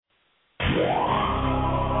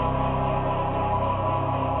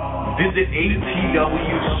Visit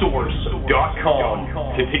atwsource.com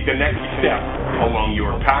to take the next step along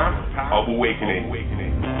your path of awakening.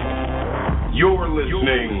 You're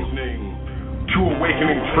listening to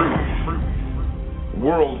Awakening Truth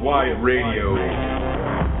Worldwide Radio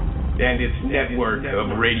and its network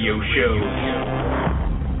of radio shows,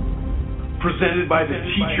 presented by the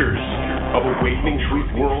teachers of Awakening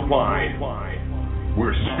Truth Worldwide,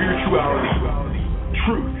 where spirituality,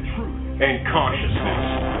 truth, and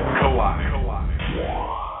consciousness collide.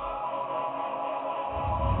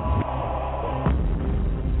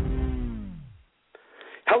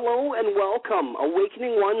 Hello and welcome,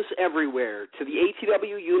 Awakening Ones everywhere, to the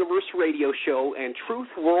ATW Universe Radio Show and Truth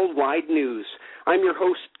Worldwide News. I'm your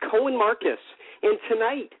host, Cohen Marcus, and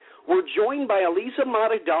tonight we're joined by Aliza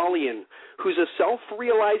Madadalian, who's a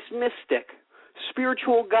self-realized mystic,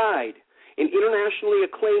 spiritual guide, an internationally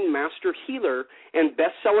acclaimed master healer, and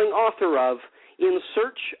best-selling author of In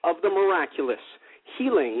Search of the Miraculous,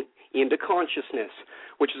 Healing into Consciousness,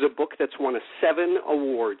 which is a book that's won 7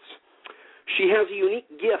 awards. She has a unique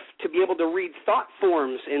gift to be able to read thought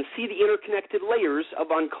forms and see the interconnected layers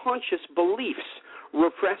of unconscious beliefs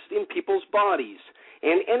repressed in people's bodies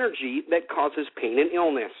and energy that causes pain and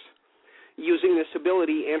illness. Using this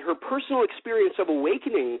ability and her personal experience of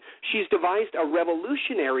awakening, she's devised a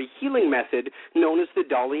revolutionary healing method known as the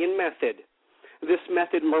Dalian Method. This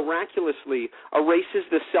method miraculously erases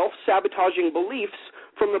the self-sabotaging beliefs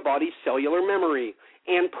from the body's cellular memory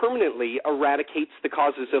and permanently eradicates the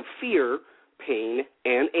causes of fear, pain,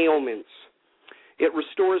 and ailments. It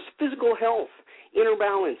restores physical health, inner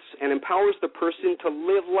balance, and empowers the person to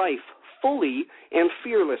live life fully and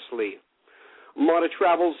fearlessly. Mada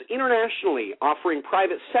travels internationally, offering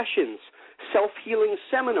private sessions, self-healing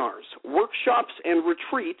seminars, workshops, and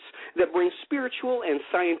retreats that bring spiritual and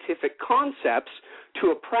scientific concepts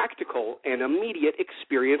to a practical and immediate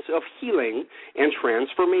experience of healing and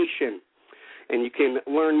transformation. And you can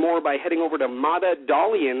learn more by heading over to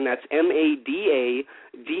Madadalian, that's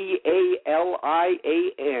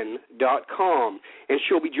MADADALIAN.com, and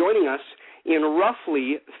she'll be joining us in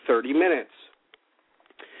roughly 30 minutes.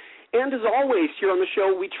 And as always, here on the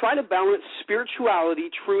show, we try to balance spirituality,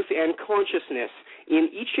 truth, and consciousness in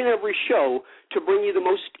each and every show to bring you the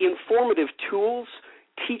most informative tools,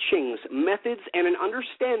 teachings, methods, and an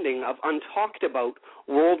understanding of untalked about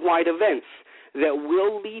worldwide events that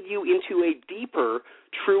will lead you into a deeper,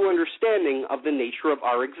 true understanding of the nature of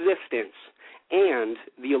our existence and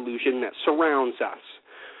the illusion that surrounds us.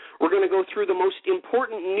 We're going to go through the most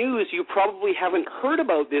important news you probably haven't heard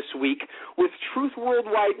about this week with Truth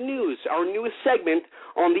Worldwide News, our newest segment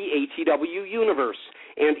on the ATW Universe.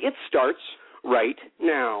 And it starts right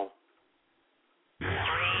now.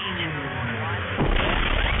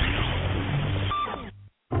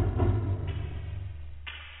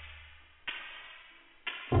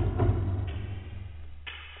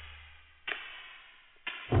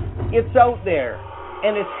 It's out there,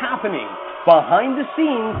 and it's happening behind the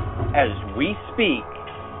scenes as we speak.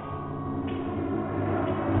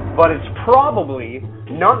 But it's probably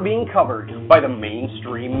not being covered by the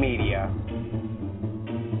mainstream media.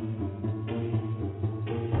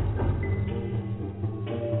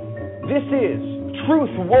 This is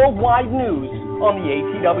Truth Worldwide News on the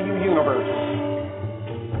ATW Universe.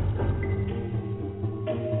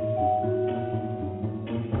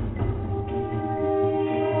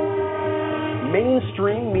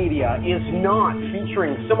 Mainstream media is not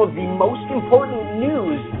featuring some of the most important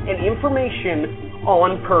news and information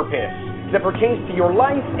on purpose that pertains to your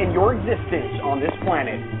life and your existence on this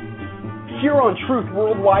planet. Here on Truth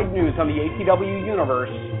Worldwide News on the ATW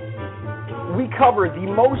Universe, we cover the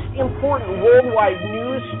most important worldwide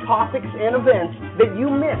news, topics, and events that you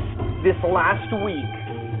missed this last week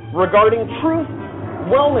regarding truth,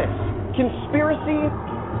 wellness, conspiracy,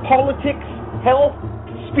 politics, health,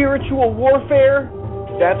 spiritual warfare,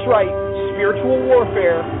 that's right, spiritual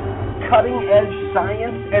warfare, cutting-edge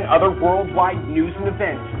science, and other worldwide news and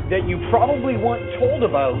events that you probably weren't told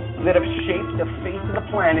about that have shaped the face of the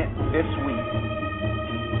planet this week.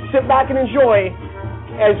 Sit back and enjoy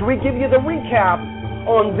as we give you the recap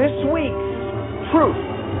on this week's Truth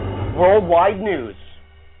Worldwide News.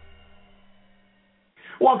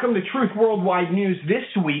 Welcome to Truth Worldwide News this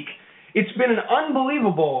week. It's been an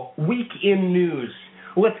unbelievable week in news.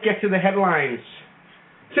 Let's get to the headlines.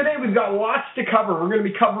 Today we've got lots to cover. We're going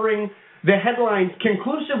to be covering the headlines.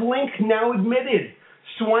 Conclusive link now admitted.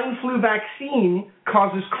 Swine flu vaccine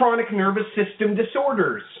causes chronic nervous system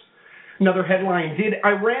disorders. Another headline, did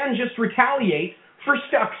Iran just retaliate for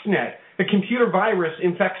Stuxnet? A computer virus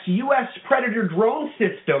infects U.S. Predator drone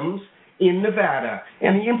systems in Nevada.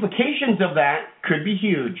 And the implications of that could be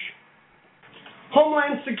huge.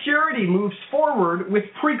 Homeland Security moves forward with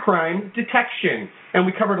pre-crime detection. And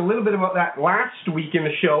we covered a little bit about that last week in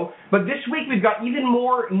the show, but this week we've got even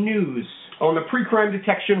more news on the pre-crime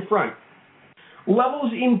detection front.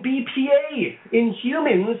 Levels in BPA in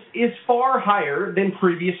humans is far higher than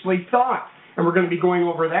previously thought, and we're going to be going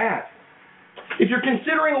over that. If you're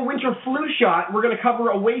considering a winter flu shot, we're going to cover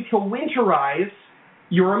a way to winterize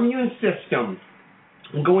your immune system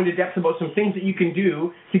and go into depth about some things that you can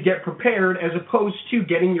do to get prepared as opposed to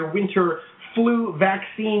getting your winter flu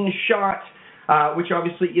vaccine shot, which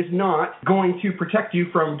obviously is not going to protect you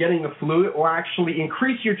from getting the flu. It will actually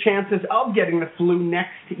increase your chances of getting the flu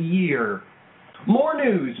next year. More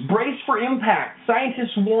news. Brace for impact.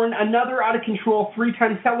 Scientists warn another out-of-control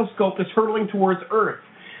 3-ton telescope is hurtling towards Earth.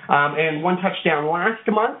 And one touchdown last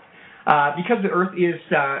month. Because the Earth is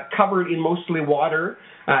covered in mostly water,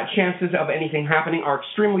 chances of anything happening are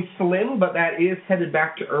extremely slim, but that is headed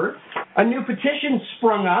back to Earth. A new petition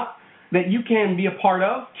sprung up that you can be a part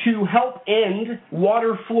of to help end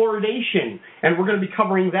water fluoridation. And we're going to be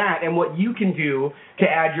covering that and what you can do to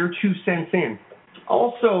add your 2 cents in.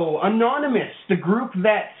 Also, Anonymous, the group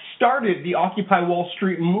that started the Occupy Wall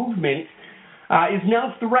Street movement, is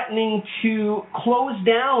now threatening to close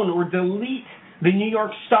down or delete the New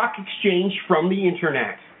York Stock Exchange from the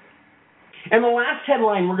internet. And the last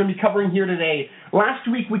headline we're going to be covering here today, last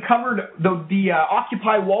week we covered the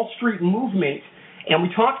Occupy Wall Street movement, and we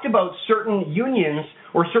talked about certain unions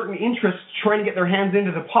or certain interests trying to get their hands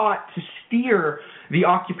into the pot to steer the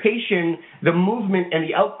occupation, the movement, and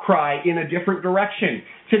the outcry in a different direction.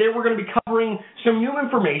 Today we're going to be covering some new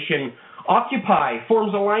information. Occupy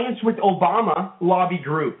forms alliance with Obama lobby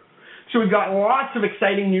group. So we've got lots of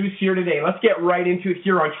exciting news here today. Let's get right into it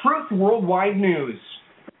here on Truth Worldwide News.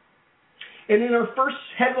 And in our first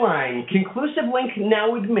headline, conclusive link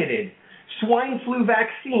now admitted. Swine flu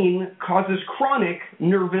vaccine causes chronic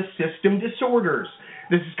nervous system disorders.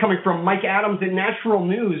 This is coming from Mike Adams at Natural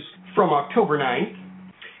News from October 9th.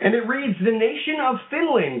 And it reads, the nation of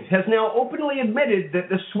Finland has now openly admitted that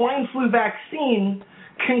the swine flu vaccine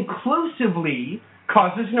conclusively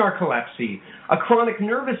causes narcolepsy, a chronic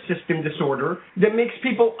nervous system disorder that makes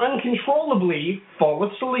people uncontrollably fall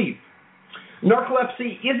asleep.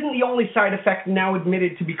 Narcolepsy isn't the only side effect now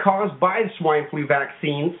admitted to be caused by the swine flu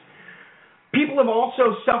vaccines. People have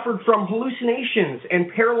also suffered from hallucinations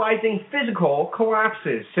and paralyzing physical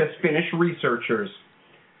collapses, says Finnish researchers.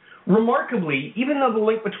 Remarkably, even though the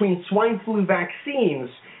link between swine flu vaccines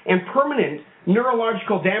and permanent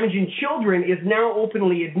neurological damage in children is now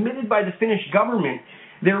openly admitted by the Finnish government,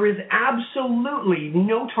 there is absolutely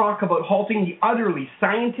no talk about halting the utterly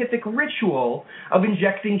scientific ritual of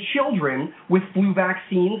injecting children with flu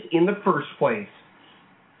vaccines in the first place.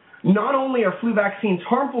 Not only are flu vaccines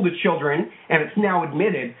harmful to children, and it's now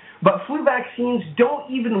admitted, but flu vaccines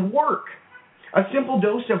don't even work. A simple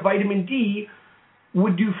dose of vitamin D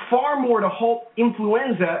would do far more to halt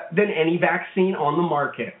influenza than any vaccine on the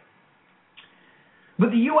market.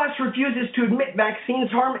 But the U.S. refuses to admit vaccines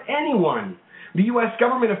harm anyone. The U.S.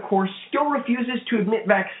 government, of course, still refuses to admit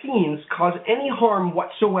vaccines cause any harm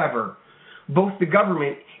whatsoever. Both the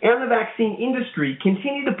government and the vaccine industry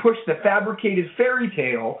continue to push the fabricated fairy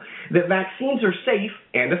tale that vaccines are safe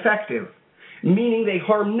and effective, meaning they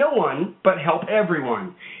harm no one but help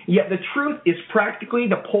everyone. Yet the truth is practically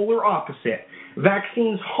the polar opposite.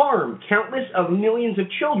 Vaccines harm countless of millions of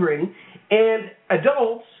children and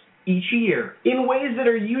adults each year in ways that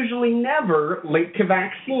are usually never linked to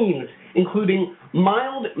vaccines, including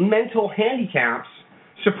mild mental handicaps,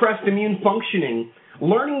 suppressed immune functioning,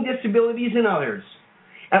 learning disabilities, and others.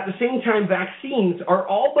 At the same time, vaccines are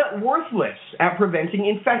all but worthless at preventing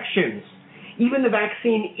infections. Even the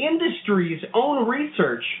vaccine industry's own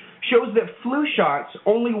research shows that flu shots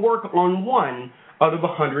only work on 1 out of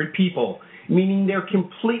 100 people, meaning they're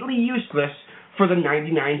completely useless for the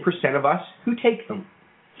 99% of us who take them.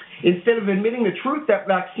 Instead of admitting the truth that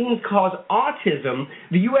vaccines cause autism,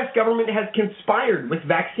 the U.S. government has conspired with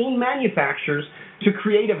vaccine manufacturers to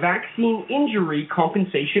create a vaccine injury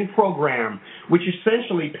compensation program, which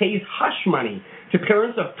essentially pays hush money to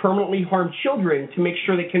parents of permanently harmed children to make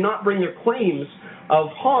sure they cannot bring their claims of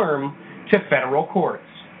harm to federal courts.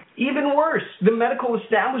 Even worse, the medical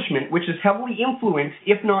establishment, which is heavily influenced,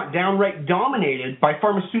 if not downright dominated, by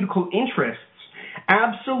pharmaceutical interests,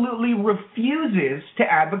 absolutely refuses to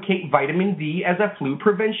advocate vitamin D as a flu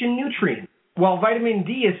prevention nutrient. While vitamin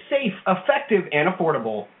D is safe, effective, and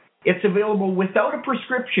affordable, it's available without a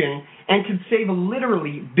prescription and could save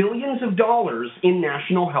literally billions of dollars in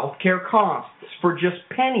national health care costs for just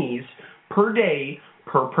pennies per day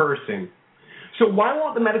per person. So why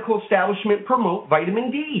won't the medical establishment promote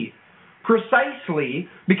vitamin D? precisely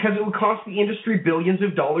because it would cost the industry billions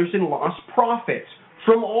of dollars in lost profits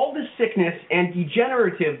from all the sickness and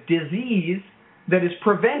degenerative disease that is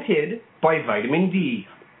prevented by vitamin D.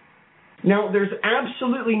 Now, there's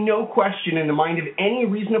absolutely no question in the mind of any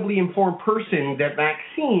reasonably informed person that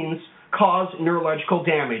vaccines cause neurological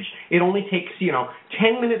damage. It only takes,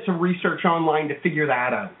 10 minutes of research online to figure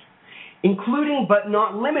that out, including but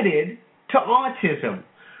not limited to autism.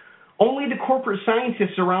 Only the corporate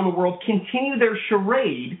scientists around the world continue their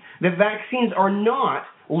charade that vaccines are not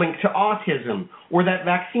linked to autism or that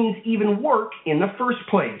vaccines even work in the first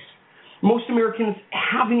place. Most Americans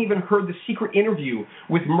haven't even heard the secret interview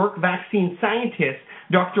with Merck vaccine scientist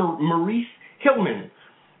Dr. Maurice Hilleman,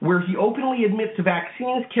 where he openly admits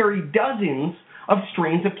vaccines carry dozens of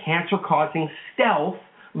strains of cancer-causing stealth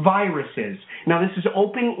viruses. Now, this is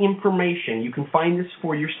open information. You can find this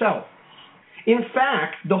for yourself. In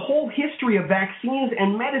fact, the whole history of vaccines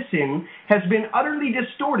and medicine has been utterly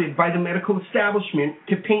distorted by the medical establishment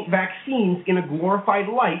to paint vaccines in a glorified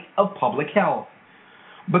light of public health.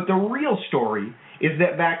 But the real story is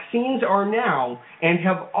that vaccines are now and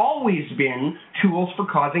have always been tools for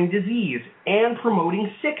causing disease and promoting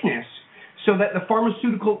sickness so that the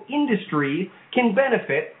pharmaceutical industry can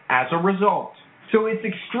benefit as a result. So it's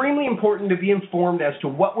extremely important to be informed as to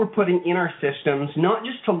what we're putting in our systems, not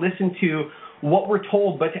just to listen to what we're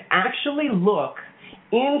told, but to actually look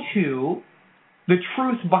into the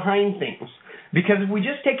truth behind things. Because if we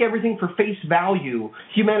just take everything for face value,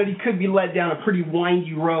 humanity could be led down a pretty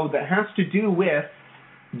windy road that has to do with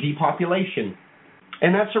depopulation.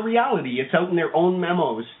 And that's a reality. It's out in their own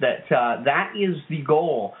memos that that is the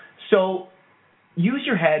goal. So use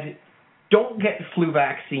your head. Don't get flu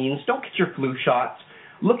vaccines. Don't get your flu shots.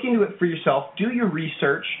 Look into it for yourself. Do your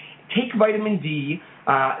research. Take vitamin D.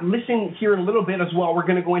 Listen here in a little bit as well. We're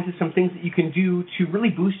going to go into some things that you can do to really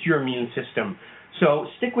boost your immune system. So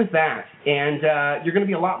stick with that, and you're going to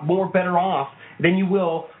be a lot more better off than you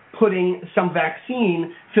will putting some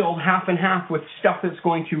vaccine filled half and half with stuff that's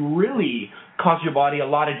going to really cause your body a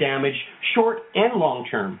lot of damage, short and long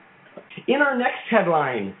term. In our next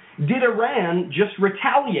headline, did Iran just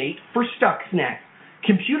retaliate for Stuxnet?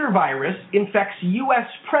 Computer virus infects U.S.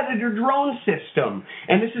 Predator drone system.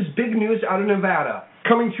 And this is big news out of Nevada,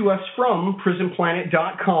 coming to us from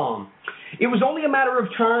PrisonPlanet.com. It was only a matter of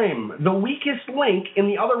time. The weakest link in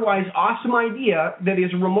the otherwise awesome idea that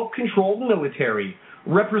is remote-controlled military,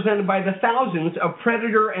 represented by the thousands of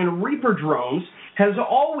Predator and Reaper drones, has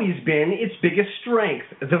always been its biggest strength,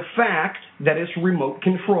 the fact that it's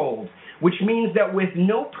remote-controlled, which means that with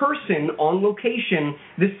no person on location,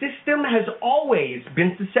 the system has always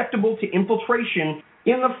been susceptible to infiltration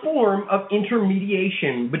in the form of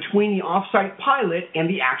intermediation between the off-site pilot and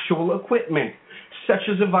the actual equipment, such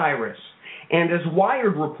as a virus. And as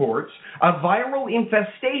Wired reports, a viral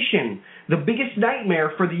infestation, the biggest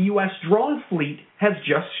nightmare for the U.S. drone fleet, has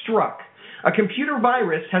just struck. A computer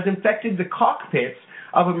virus has infected the cockpits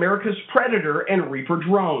of America's Predator and Reaper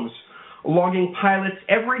drones, logging pilots'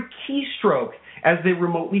 every keystroke as they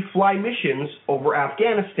remotely fly missions over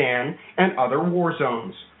Afghanistan and other war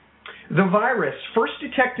zones. The virus, first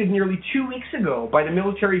detected nearly 2 weeks ago by the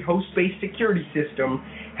military host-based security system,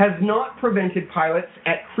 has not prevented pilots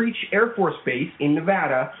at Creech Air Force Base in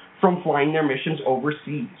Nevada from flying their missions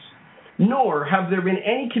overseas. Nor have there been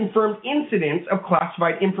any confirmed incidents of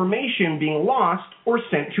classified information being lost or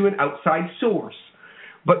sent to an outside source.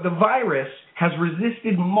 But the virus has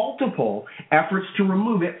resisted multiple efforts to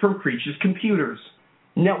remove it from Creech's computers,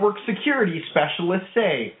 network security specialists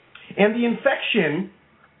say, and the infection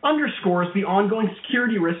underscores the ongoing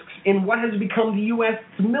security risks in what has become the U.S.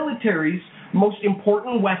 military's most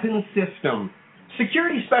important weapons system.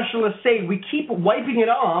 Security specialists say we keep wiping it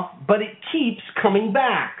off, but it keeps coming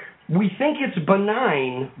back. We think it's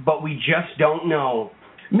benign, but we just don't know.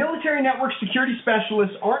 Military network security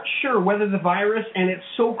specialists aren't sure whether the virus and its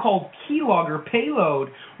so-called keylogger payload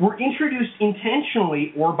were introduced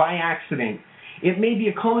intentionally or by accident. It may be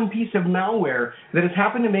a common piece of malware that has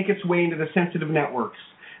happened to make its way into the sensitive networks.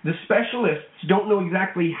 The specialists don't know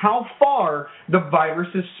exactly how far the virus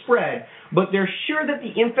is spread, but they're sure that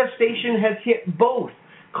the infestation has hit both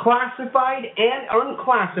classified and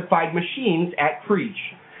unclassified machines at Creech.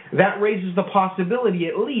 That raises the possibility,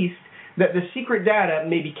 at least, that the secret data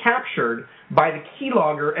may be captured by the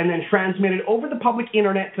keylogger and then transmitted over the public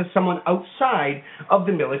internet to someone outside of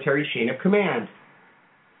the military chain of command.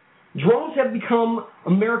 Drones have become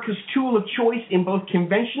America's tool of choice in both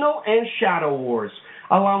conventional and shadow wars,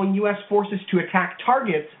 allowing U.S. forces to attack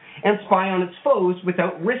targets and spy on its foes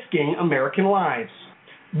without risking American lives.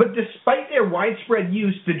 But despite their widespread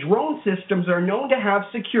use, the drone systems are known to have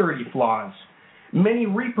security flaws. Many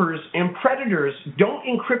Reapers and Predators don't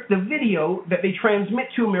encrypt the video that they transmit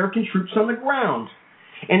to American troops on the ground.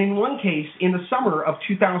 And in one case, in the summer of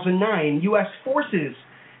 2009, U.S. forces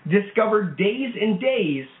discovered days and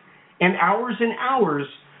days and hours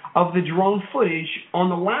of the drone footage on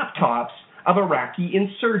the laptops of Iraqi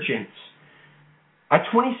insurgents. A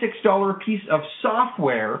 $26 piece of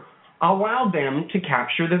software allowed them to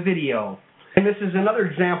capture the video. And this is another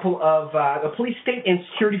example of the police state and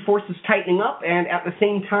security forces tightening up, and at the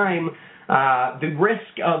same time, the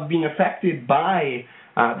risk of being affected by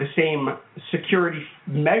the same security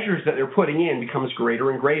measures that they're putting in becomes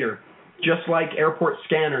greater and greater, just like airport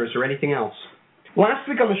scanners or anything else. Last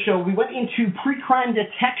week on the show, we went into pre-crime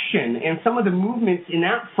detection and some of the movements in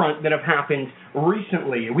that front that have happened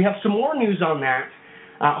recently. We have some more news on that.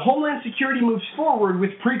 Homeland Security moves forward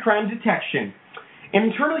with pre-crime detection. An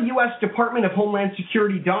internal U.S. Department of Homeland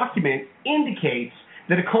Security document indicates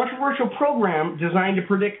that a controversial program designed to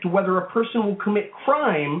predict whether a person will commit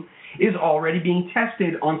crime is already being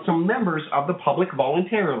tested on some members of the public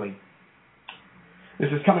voluntarily. This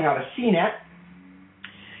is coming out of CNET.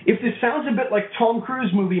 If this sounds a bit like Tom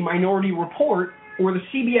Cruise movie Minority Report or the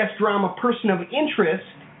CBS drama Person of Interest,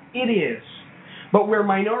 it is. But where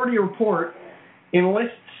Minority Report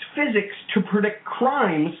enlists physics to predict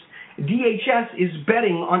crimes, DHS is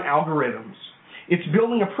betting on algorithms. It's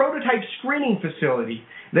building a prototype screening facility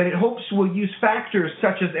that it hopes will use factors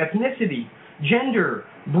such as ethnicity, gender,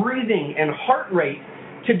 breathing, and heart rate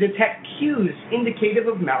to detect cues indicative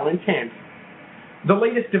of malintent. The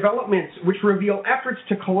latest developments, which reveal efforts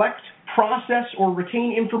to collect, process, or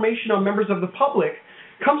retain information on members of the public,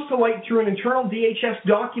 comes to light through an internal DHS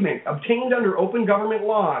document obtained under open government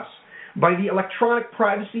laws by the Electronic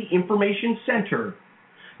Privacy Information Center.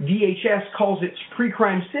 DHS calls its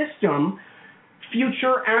pre-crime system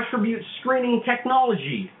Future Attribute Screening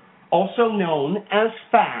Technology, also known as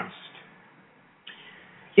FAST.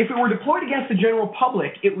 If it were deployed against the general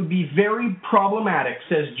public, it would be very problematic,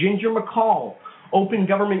 says Ginger McCall, Open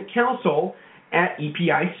Government Counsel at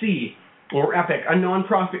EPIC, or EPIC, a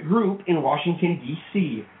nonprofit group in Washington,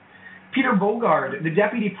 D.C. Peter Bogard, the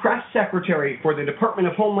Deputy Press Secretary for the Department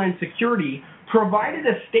of Homeland Security, provided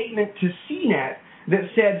a statement to CNET that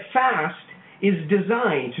said FAST is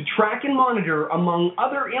designed to track and monitor, among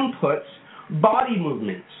other inputs, body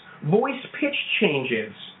movements, voice pitch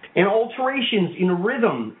changes, and alterations in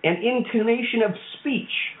rhythm and intonation of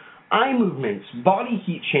speech, eye movements, body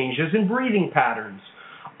heat changes, and breathing patterns.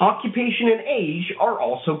 Occupation and age are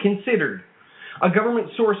also considered. A government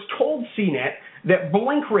source told CNET that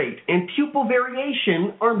blink rate and pupil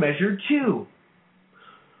variation are measured too.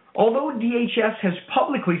 Although DHS has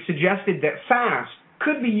publicly suggested that FAST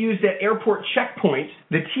could be used at airport checkpoints,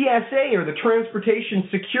 the TSA, or the Transportation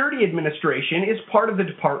Security Administration, is part of the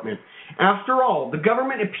department. After all, the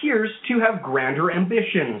government appears to have grander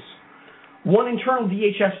ambitions. One internal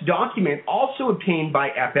DHS document, also obtained by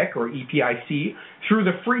EPIC, or EPIC, through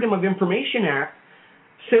the Freedom of Information Act,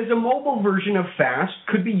 says a mobile version of FAST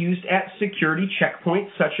could be used at security checkpoints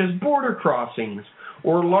such as border crossings,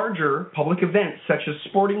 or larger public events such as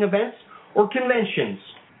sporting events or conventions.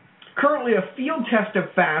 Currently, a field test of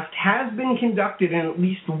FAST has been conducted in at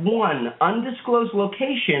least one undisclosed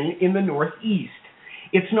location in the Northeast.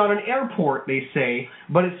 It's not an airport, they say,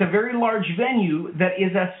 but it's a very large venue that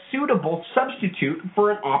is a suitable substitute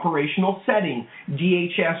for an operational setting,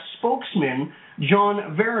 DHS spokesman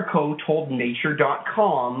John Verico told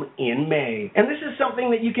Nature.com in May. And this is something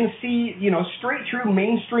that you can see, straight through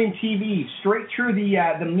mainstream TV, straight through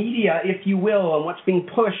the media, if you will, and what's being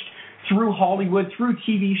pushed through Hollywood, through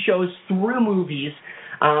TV shows, through movies.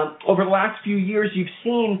 Over the last few years, you've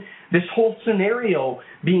seen this whole scenario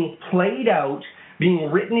being played out,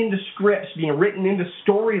 being written into scripts, being written into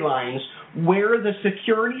storylines, where the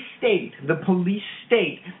security state, the police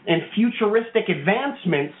state, and futuristic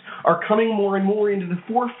advancements are coming more and more into the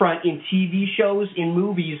forefront in TV shows, in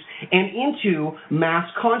movies, and into mass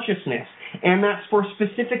consciousness. And that's for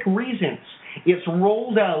specific reasons. It's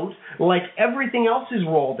rolled out like everything else is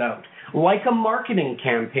rolled out, like a marketing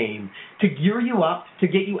campaign, to gear you up, to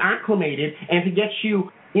get you acclimated, and to get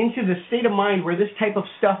you into the state of mind where this type of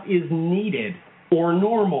stuff is needed or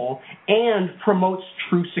normal and promotes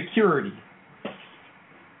true security.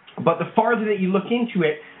 But the farther that you look into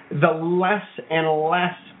it, the less and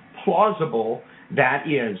less plausible that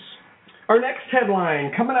is. Our next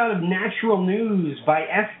headline, coming out of Natural News by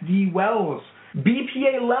S.D. Wells.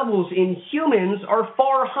 BPA levels in humans are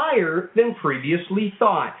far higher than previously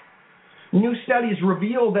thought. New studies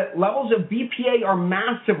reveal that levels of BPA are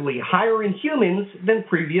massively higher in humans than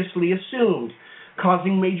previously assumed,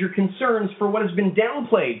 causing major concerns for what has been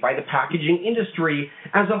downplayed by the packaging industry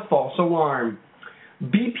as a false alarm.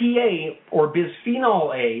 BPA, or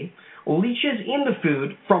bisphenol A, leaches into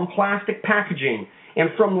food from plastic packaging and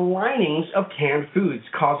from the linings of canned foods,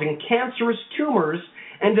 causing cancerous tumors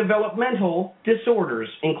and developmental disorders,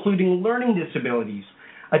 including learning disabilities,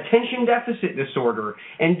 attention deficit disorder,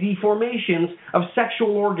 and deformations of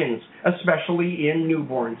sexual organs, especially in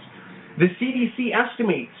newborns. The CDC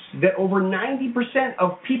estimates that over 90%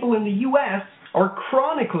 of people in the U.S. are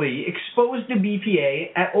chronically exposed to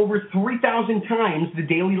BPA at over 3,000 times the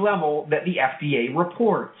daily level that the FDA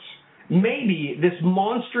reports. Maybe this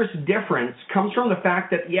monstrous difference comes from the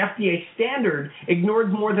fact that the FDA standard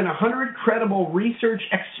ignored more than 100 credible research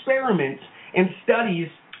experiments and studies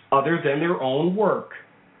other than their own work.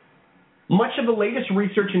 Much of the latest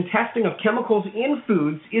research and testing of chemicals in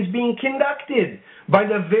foods is being conducted by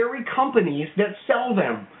the very companies that sell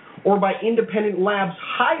them, or by independent labs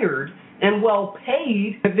hired and well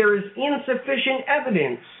paid, that there is insufficient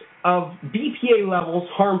evidence of BPA levels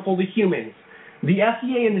harmful to humans. The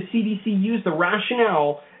FDA and the CDC use the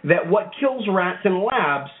rationale that what kills rats in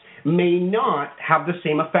labs may not have the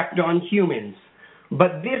same effect on humans.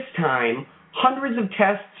 But this time, hundreds of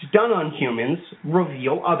tests done on humans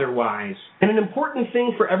reveal otherwise. And an important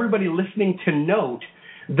thing for everybody listening to note,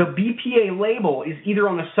 the BPA label is either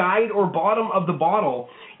on the side or bottom of the bottle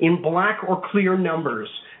in black or clear numbers.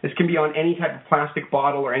 This can be on any type of plastic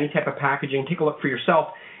bottle or any type of packaging. Take a look for yourself.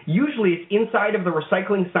 Usually it's inside of the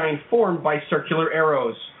recycling sign formed by circular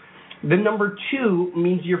arrows. The number 2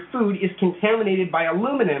 means your food is contaminated by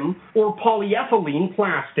aluminum or polyethylene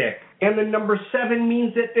plastic. And the number 7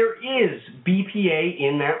 means that there is BPA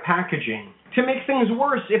in that packaging. To make things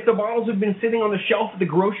worse, if the bottles have been sitting on the shelf at the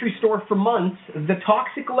grocery store for months, the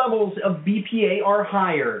toxic levels of BPA are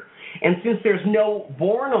higher. And since there's no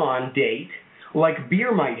born-on date, like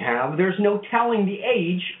beer might have, there's no telling the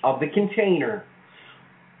age of the container.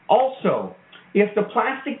 Also, if the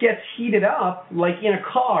plastic gets heated up, like in a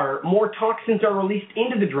car, more toxins are released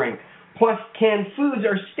into the drink. Plus, canned foods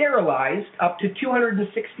are sterilized up to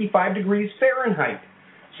 265 degrees Fahrenheit.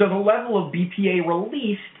 So the level of BPA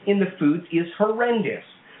released in the foods is horrendous.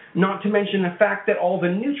 Not to mention the fact that all the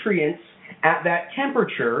nutrients at that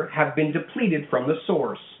temperature have been depleted from the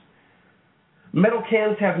source. Metal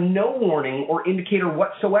cans have no warning or indicator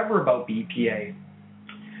whatsoever about BPA.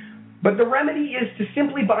 But the remedy is to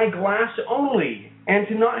simply buy glass only and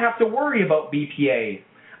to not have to worry about BPA.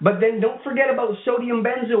 But then don't forget about sodium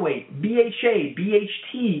benzoate, BHA,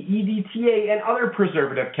 BHT, EDTA, and other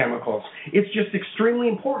preservative chemicals. It's just extremely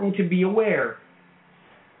important to be aware.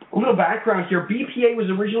 A little background here, BPA was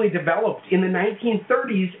originally developed in the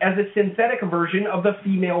 1930s as a synthetic version of the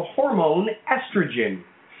female hormone estrogen.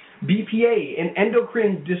 BPA, an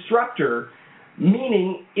endocrine disruptor,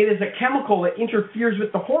 meaning it is a chemical that interferes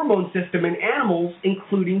with the hormone system in animals,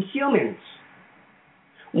 including humans.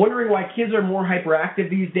 Wondering why kids are more hyperactive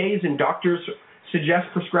these days and doctors suggest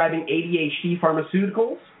prescribing ADHD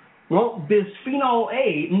pharmaceuticals? Well, bisphenol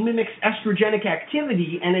A mimics estrogenic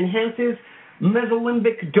activity and enhances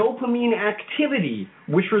mesolimbic dopamine activity,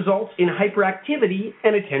 which results in hyperactivity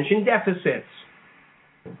and attention deficits.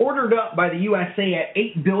 Ordered up by the USA at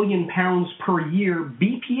 8 billion pounds per year,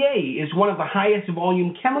 BPA is one of the highest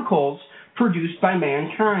volume chemicals produced by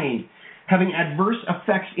mankind, having adverse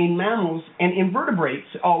effects in mammals and invertebrates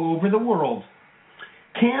all over the world.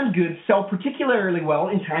 Canned goods sell particularly well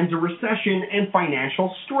in times of recession and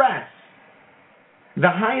financial stress.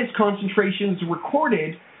 The highest concentrations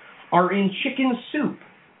recorded are in chicken soup,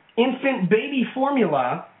 infant baby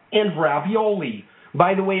formula, and ravioli.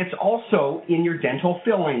 By the way, it's also in your dental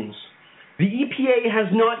fillings. The EPA has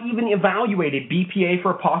not even evaluated BPA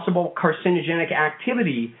for possible carcinogenic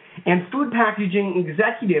activity, and food packaging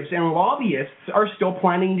executives and lobbyists are still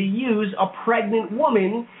planning to use a pregnant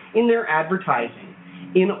woman in their advertising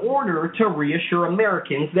in order to reassure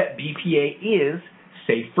Americans that BPA is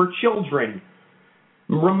safe for children.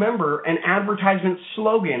 Remember, an advertisement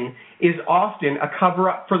slogan is often a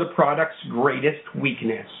cover-up for the product's greatest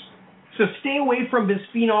weakness. So stay away from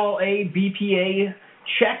bisphenol A, BPA.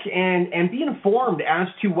 Check and be informed as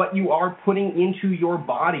to what you are putting into your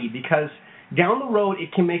body, because down the road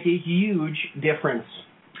it can make a huge difference.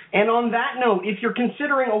 And on that note, if you're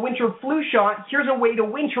considering a winter flu shot, here's a way to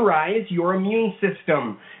winterize your immune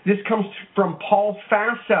system. This comes from Paul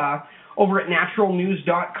Fassa over at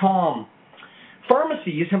naturalnews.com.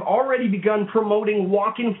 Pharmacies have already begun promoting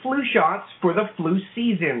walk-in flu shots for the flu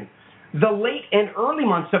season. The late and early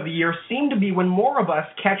months of the year seem to be when more of us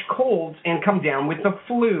catch colds and come down with the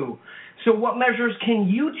flu. So what measures can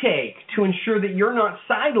you take to ensure that you're not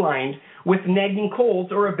sidelined with nagging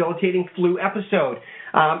colds or a debilitating flu episode?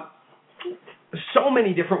 So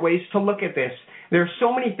many different ways to look at this. There are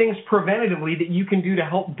so many things preventatively that you can do to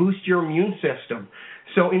help boost your immune system.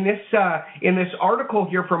 So in this article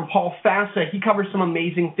here from Paul Fassa, he covers some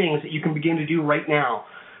amazing things that you can begin to do right now.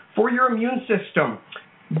 For your immune system,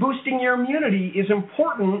 boosting your immunity is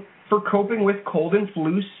important for coping with cold and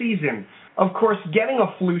flu season. Of course, getting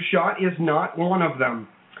a flu shot is not one of them.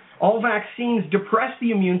 All vaccines depress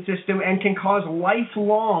the immune system and can cause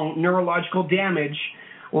lifelong neurological damage,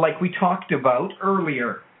 like we talked about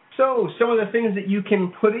earlier. So, some of the things that you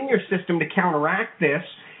can put in your system to counteract this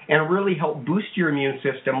and really help boost your immune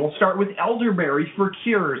system. We'll start with elderberry for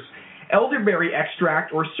cures. Elderberry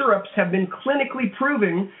extract or syrups have been clinically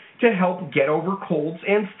proven to help get over colds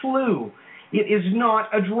and flu. It is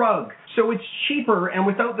not a drug, so it's cheaper and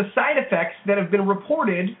without the side effects that have been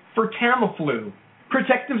reported for Tamiflu.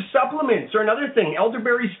 Protective supplements are another thing.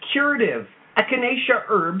 Elderberry's curative. Echinacea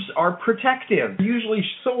herbs are protective, usually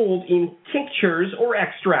sold in tinctures or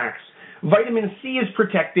extracts. Vitamin C is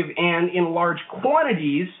protective and, in large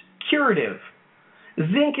quantities, curative.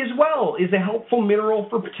 Zinc as well is a helpful mineral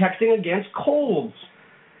for protecting against colds.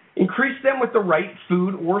 Increase them with the right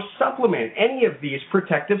food or supplement. Any of these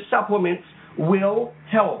protective supplements will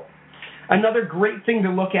help. Another great thing to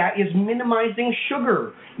look at is minimizing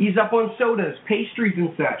sugar. Ease up on sodas, pastries, and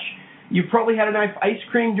such. You've probably had a nice ice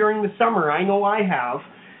cream during the summer. I know I have.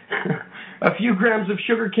 A few grams of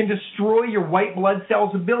sugar can destroy your white blood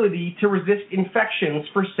cells' ability to resist infections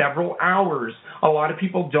for several hours. A lot of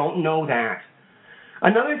people don't know that.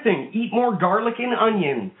 Another thing, eat more garlic and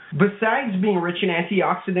onion. Besides being rich in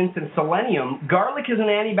antioxidants and selenium, garlic is an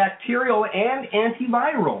antibacterial and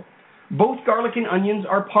antiviral. Both garlic and onions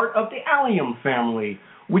are part of the allium family,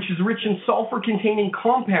 which is rich in sulfur-containing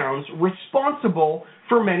compounds responsible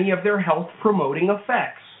for many of their health-promoting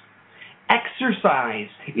effects. Exercise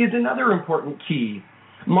is another important key.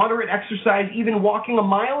 Moderate exercise, even walking a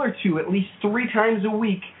mile or two at least 3 times a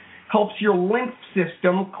week, helps your lymph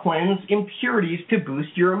system cleanse impurities to boost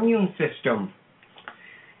your immune system.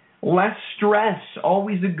 Less stress,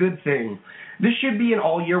 always a good thing. This should be an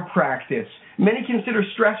all-year practice. Many consider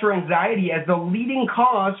stress or anxiety as the leading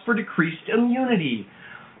cause for decreased immunity.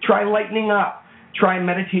 Try lightening up. Try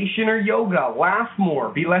meditation or yoga. Laugh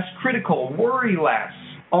more. Be less critical. Worry less.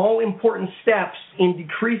 All important steps in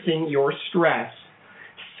decreasing your stress.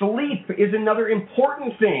 Sleep is another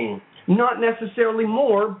important thing. Not necessarily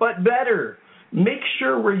more, but better. Make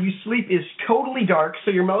sure where you sleep is totally dark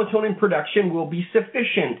so your melatonin production will be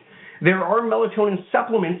sufficient. There are melatonin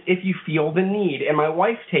supplements if you feel the need, and my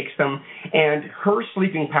wife takes them, and her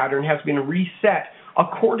sleeping pattern has been reset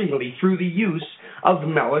accordingly through the use of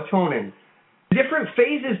melatonin. Different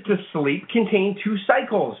phases to sleep contain 2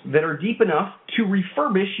 cycles that are deep enough to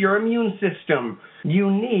refurbish your immune system. You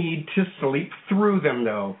need to sleep through them,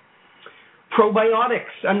 though.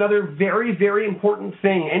 Probiotics, another very, very important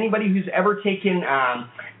thing. Anybody who's ever taken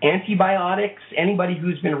antibiotics, anybody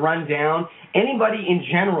who's been run down, anybody in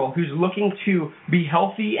general who's looking to be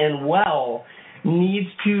healthy and well needs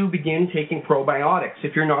to begin taking probiotics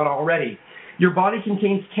if you're not already. Your body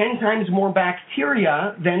contains 10 times more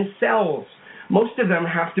bacteria than cells. Most of them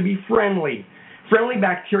have to be friendly. Friendly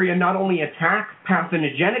bacteria not only attack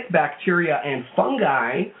pathogenic bacteria and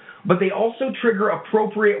fungi, but they also trigger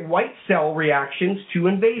appropriate white cell reactions to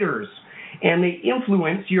invaders, and they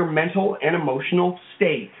influence your mental and emotional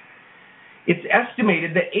state. It's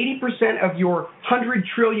estimated that 80% of your 100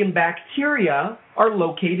 trillion bacteria are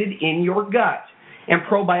located in your gut, and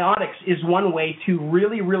probiotics is one way to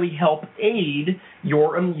really, really help aid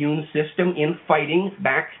your immune system in fighting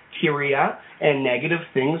bacteria and negative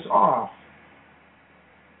things off.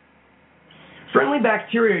 Friendly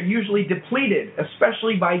bacteria are usually depleted,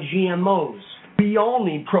 especially by GMOs. We all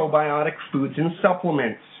need probiotic foods and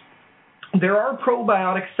supplements. There are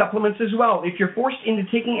probiotic supplements as well. If you're forced into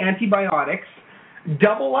taking antibiotics,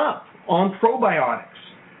 double up on probiotics.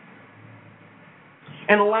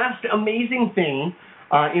 And the last amazing thing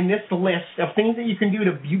in this list of things that you can do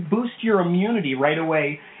to boost your immunity right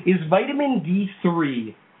away is vitamin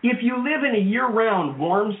D3. If you live in a year-round,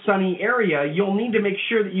 warm, sunny area, you'll need to make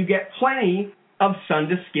sure that you get plenty of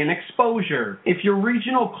sun-to-skin exposure. If your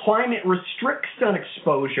regional climate restricts sun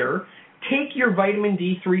exposure, take your vitamin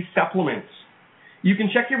D3 supplements. You can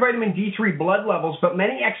check your vitamin D3 blood levels, but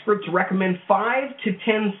many experts recommend 5,000 to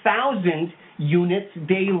 10,000 units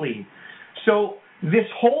daily. So This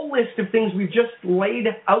whole list of things we've just laid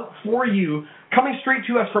out for you, coming straight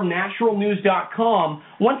to us from naturalnews.com,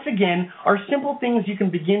 once again, are simple things you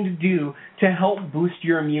can begin to do to help boost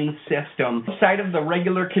your immune system, outside of the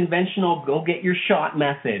regular conventional go get your shot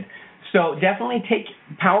method. So definitely take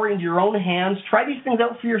power into your own hands. Try these things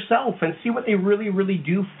out for yourself and see what they really, really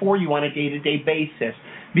do for you on a day-to-day basis,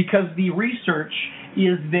 because the research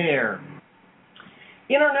is there.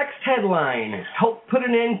 In our next headline, help put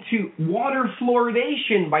an end to water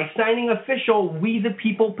fluoridation by signing official We the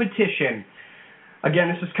People petition. Again,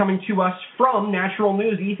 this is coming to us from Natural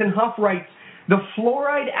News. Ethan Huff writes, the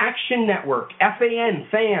Fluoride Action Network,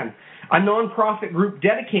 FAN, a nonprofit group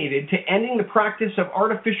dedicated to ending the practice of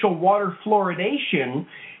artificial water fluoridation,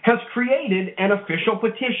 has created an official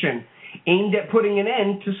petition aimed at putting an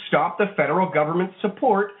end to stop the federal government's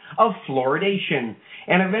support of fluoridation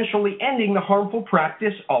and eventually ending the harmful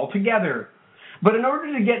practice altogether. But in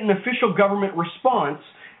order to get an official government response,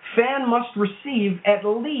 FAN must receive at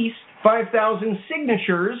least 5,000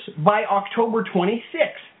 signatures by October 26,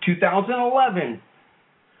 2011.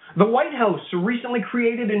 The White House recently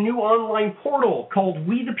created a new online portal called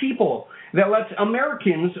We the People that lets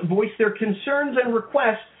Americans voice their concerns and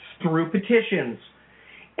requests through petitions.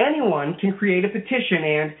 Anyone can create a petition,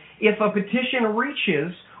 and if a petition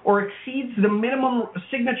reaches or exceeds the minimum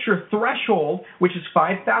signature threshold, which is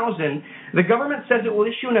 5,000, the government says it will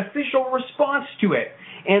issue an official response to it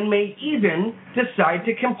and may even decide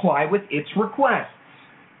to comply with its requests.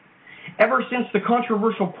 Ever since the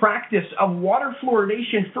controversial practice of water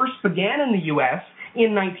fluoridation first began in the U.S.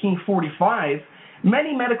 in 1945,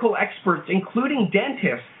 many medical experts, including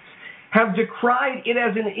dentists, have decried it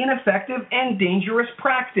as an ineffective and dangerous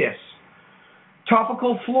practice.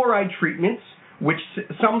 Topical fluoride treatments, which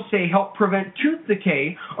some say help prevent tooth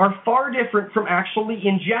decay, are far different from actually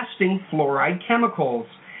ingesting fluoride chemicals.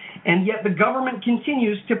 And yet the government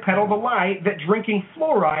continues to peddle the lie that drinking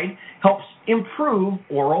fluoride helps improve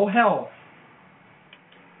oral health.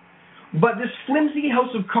 But this flimsy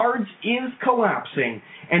house of cards is collapsing,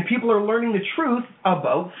 and people are learning the truth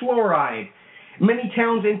about fluoride. Many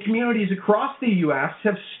towns and communities across the U.S.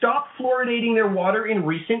 have stopped fluoridating their water in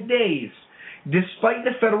recent days, despite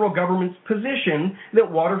the federal government's position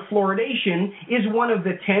that water fluoridation is one of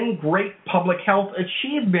the 10 great public health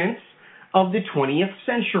achievements of the 20th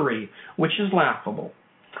century, which is laughable.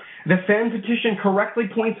 The FAN petition correctly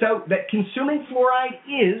points out that consuming fluoride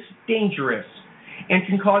is dangerous and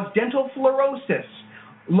can cause dental fluorosis,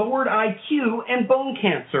 lowered IQ, and bone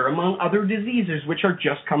cancer, among other diseases which are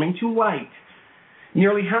just coming to light.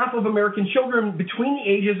 Nearly half of American children between the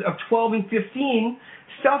ages of 12 and 15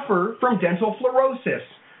 suffer from dental fluorosis,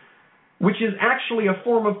 which is actually a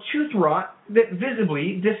form of tooth rot that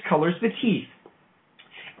visibly discolors the teeth.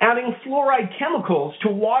 Adding fluoride chemicals to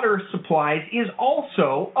water supplies is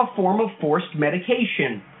also a form of forced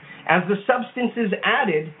medication, as the substances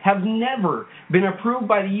added have never been approved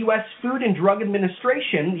by the U.S. Food and Drug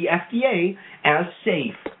Administration, the FDA, as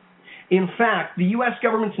safe. In fact, the U.S.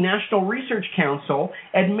 government's National Research Council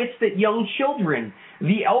admits that young children,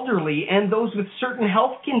 the elderly, and those with certain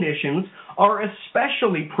health conditions are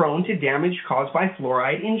especially prone to damage caused by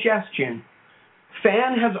fluoride ingestion.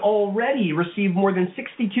 FAN has already received more than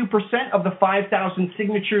 62% of the 5,000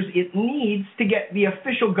 signatures it needs to get the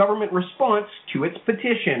official government response to its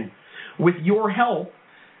petition. With your help,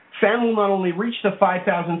 FAN will not only reach the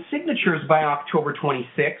 5,000 signatures by October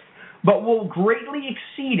 26th, but will greatly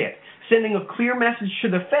exceed it, sending a clear message to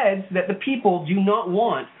the feds that the people do not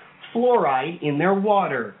want fluoride in their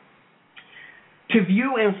water. To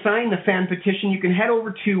view and sign the FAN petition, you can head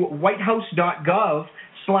over to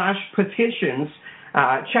whitehouse.gov/petitions.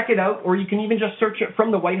 Check it out, or you can even just search it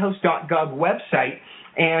from the whitehouse.gov website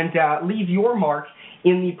and leave your mark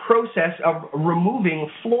in the process of removing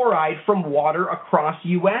fluoride from water across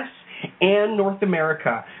U.S. and North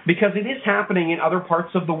America, because it is happening in other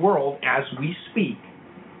parts of the world as we speak.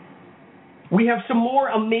 We have some more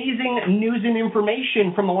amazing news and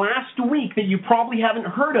information from the last week that you probably haven't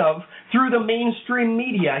heard of through the mainstream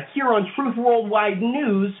media here on Truth Worldwide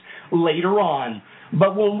News later on.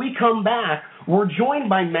 But when we come back, we're joined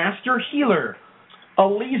by Master Healer.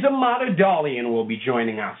 Aliza Mata-Dalian will be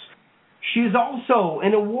joining us. She's also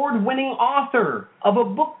an award-winning author of a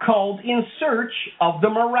book called In Search of the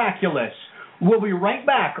Miraculous. We'll be right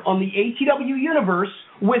back on the ATW Universe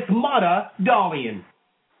with Mata-Dalian.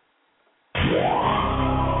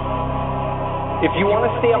 If you want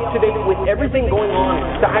to stay up to date with everything going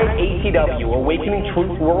on inside ATW, Awakening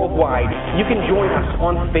Truth Worldwide, you can join us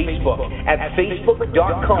on Facebook at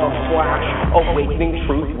facebook.com/Awakening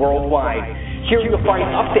Truth Worldwide. Here you'll find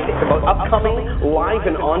updates about upcoming live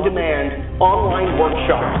and on-demand online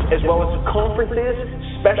workshops, as well as conferences,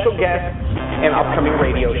 special guests, and upcoming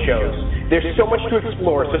radio shows. There's so much to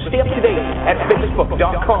explore, so stay up to date at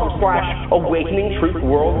facebook.com/Awakening Truth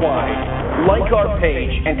Worldwide. Like our page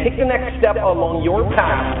and take the next step along your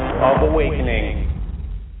path of awakening.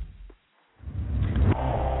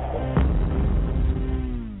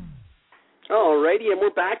 Alrighty, and we're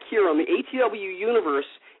back here on the ATW Universe,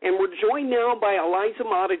 and we're joined now by Eliza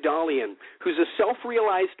Madadalian, who's a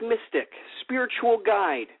self-realized mystic, spiritual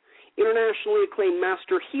guide, internationally acclaimed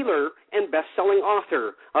master healer, and best-selling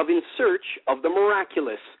author of In Search of the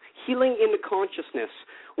Miraculous, Healing into Consciousness,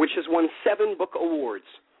 which has won 7 book awards.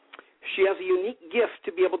 She has a unique gift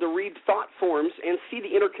to be able to read thought forms and see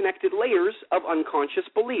the interconnected layers of unconscious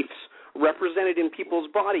beliefs represented in people's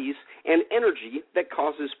bodies and energy that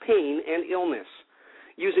causes pain and illness.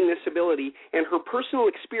 Using this ability and her personal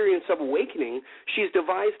experience of awakening, she's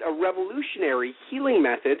devised a revolutionary healing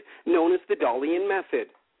method known as the Dalian Method.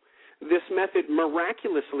 This method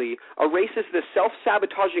miraculously erases the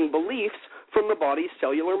self-sabotaging beliefs from the body's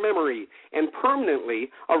cellular memory and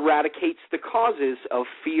permanently eradicates the causes of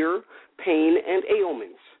fear, pain, and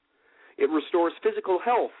ailments. It restores physical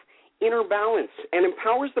health, inner balance, and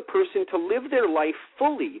empowers the person to live their life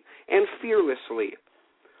fully and fearlessly.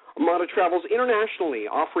 Amada travels internationally,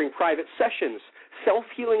 offering private sessions,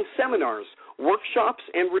 self-healing seminars, workshops,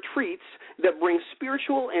 and retreats that bring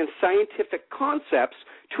spiritual and scientific concepts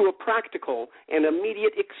to a practical and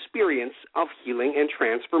immediate experience of healing and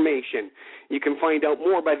transformation. You can find out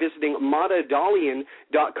more by visiting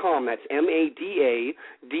madadalian.com. That's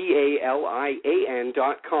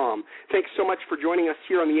MADADALIAN.com. Thanks so much for joining us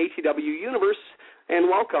here on the ATW Universe, and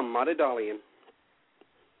welcome, Madadalian.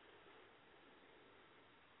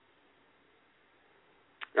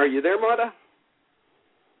 Are you there, Mada?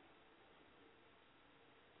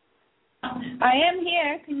 I am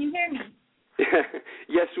here. Can you hear me?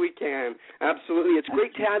 Yes, we can. Absolutely. It's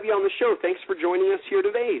great to have you on the show. Thanks for joining us here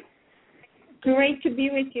today. Great to be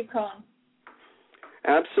with you, Colin.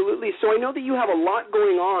 Absolutely. So I know that you have a lot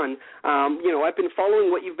going on. I've been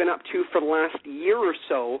following what you've been up to for the last year or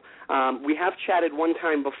so. We have chatted one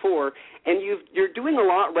time before, and you're doing a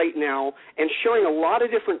lot right now and sharing a lot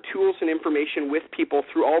of different tools and information with people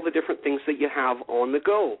through all the different things that you have on the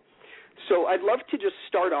go. So I'd love to just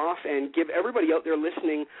start off and give everybody out there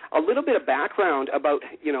listening a little bit of background about,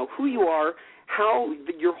 who you are, how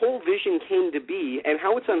your whole vision came to be, and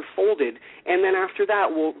how it's unfolded. And then after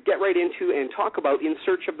that, we'll get right into and talk about In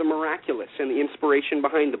Search of the Miraculous and the inspiration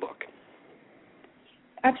behind the book.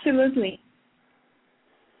 Absolutely.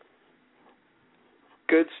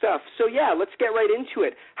 Good stuff. So, let's get right into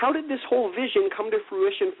it. How did this whole vision come to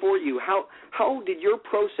fruition for you? How did your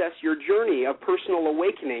process, your journey of personal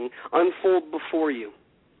awakening unfold before you?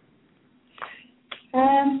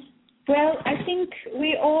 Well, I think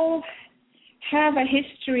we all have a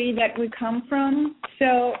history that we come from.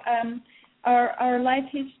 So our life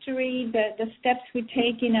history, the steps we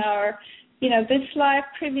take in our, this life,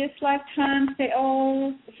 previous lifetimes, they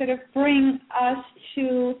all sort of bring us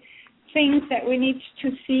to things that we need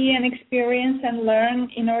to see and experience and learn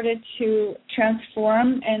in order to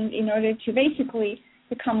transform and in order to basically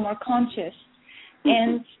become more conscious.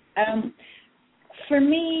 And for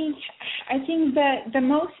me, I think that the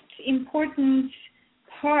most important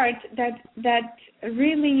part that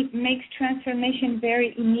really makes transformation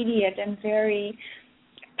very immediate and very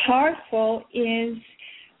powerful is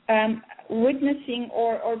witnessing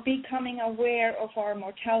or becoming aware of our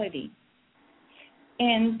mortality.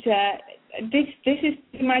 And this is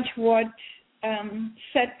pretty much what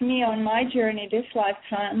set me on my journey this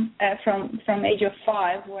lifetime from age of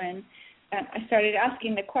 5, when I started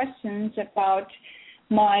asking the questions about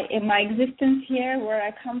my existence here, where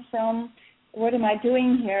I come from, what am I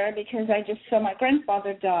doing here, because I just saw my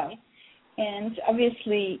grandfather die. And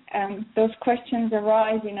obviously those questions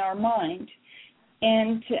arise in our mind.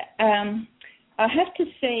 And I have to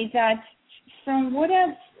say that from what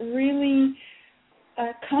I've really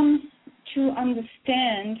come to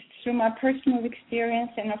understand through my personal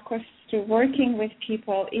experience and, of course, through working with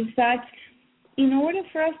people, is that in order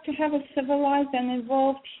for us to have a civilized and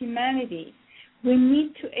evolved humanity, we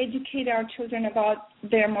need to educate our children about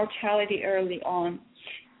their mortality early on.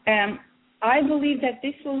 I believe that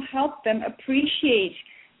this will help them appreciate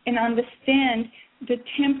and understand the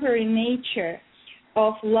temporary nature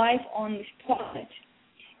of life on this planet.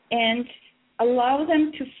 And allow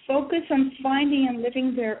them to focus on finding and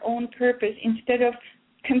living their own purpose instead of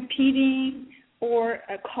competing or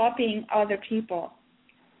copying other people.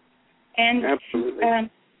 And absolutely.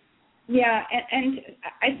 Yeah, and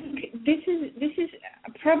I think this is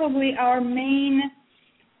probably our main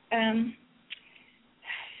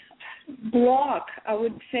block, I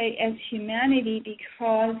would say, as humanity,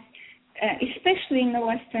 because especially in the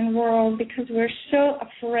Western world, because we're so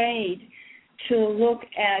afraid to look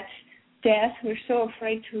at death, we're so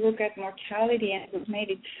afraid to look at mortality, and we've made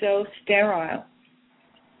it so sterile.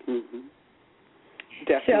 Mm-hmm.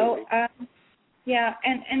 Definitely. So, yeah,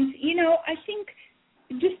 and you know, I think,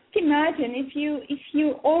 just imagine if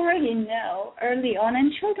you already know early on,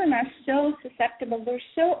 and children are so susceptible, they're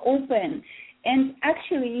so open, and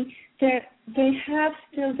actually they have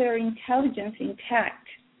still their intelligence intact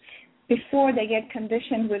before they get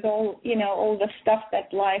conditioned with all the stuff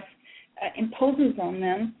that life imposes on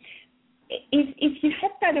them. If you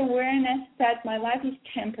have that awareness that my life is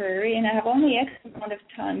temporary and I have only X amount of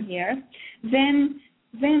time here, then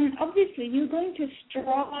obviously you're going to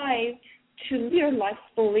strive to live your life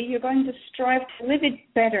fully. You're going to strive to live it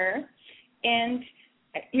better, and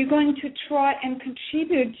you're going to try and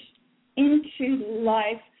contribute into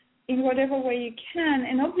life in whatever way you can.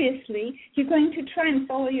 And obviously, you're going to try and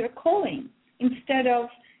follow your calling instead of,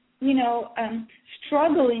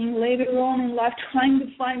 struggling later on in life trying to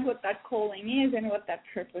find what that calling is and what that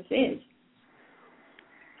purpose is.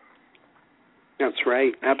 That's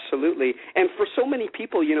right, absolutely. And for so many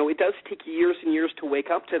people, it does take years and years to wake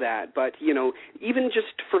up to that. But, even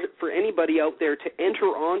just for anybody out there to enter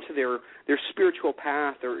onto their spiritual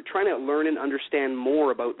path or trying to learn and understand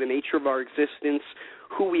more about the nature of our existence,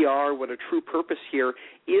 who we are, what a true purpose here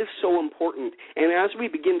is so important. And as we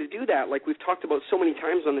begin to do that, like we've talked about so many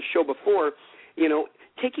times on the show before,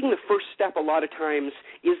 taking the first step a lot of times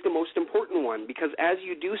is the most important one, because as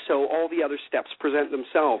you do so, all the other steps present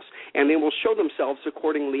themselves, and they will show themselves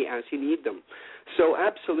accordingly as you need them. So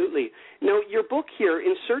absolutely. Now, your book here,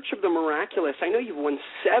 In Search of the Miraculous, I know you've won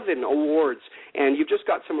 7 awards, and you've just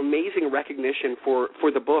got some amazing recognition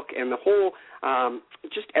for the book and the whole,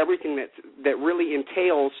 just everything that really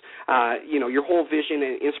entails, your whole vision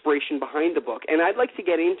and inspiration behind the book. And I'd like to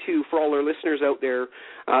get into, for all our listeners out there,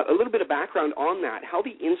 a little bit of background on that, how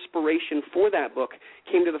the inspiration for that book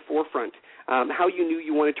came to the forefront, how you knew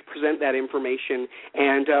you wanted to present that information,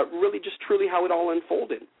 and really just truly how it all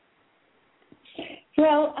unfolded.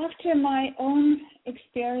 Well, after my own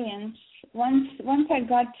experience, once I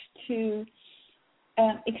got to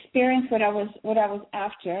experience what I was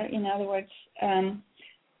after, in other words,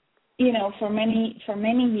 for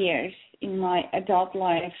many years in my adult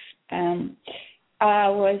life, I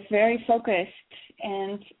was very focused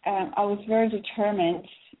and I was very determined,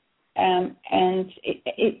 and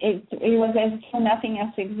it was as if nothing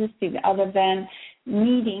else existed other than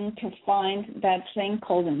needing to find that thing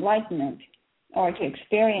called enlightenment, or to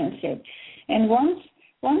experience it. And once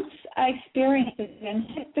I experienced it and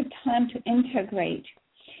took the time to integrate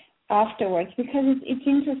afterwards, because it's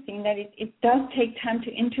interesting that it does take time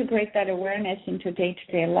to integrate that awareness into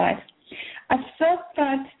day-to-day life, I felt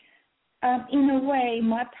that in a way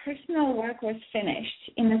my personal work was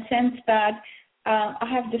finished, in the sense that I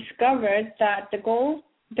have discovered that the goal,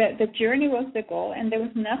 the journey was the goal, and there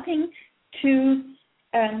was nothing to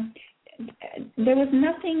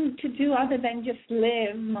do other than just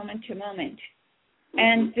live moment to moment.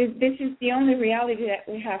 And this is the only reality that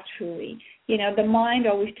we have, truly. The mind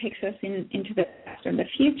always takes us into the past or the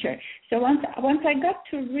future. So once I got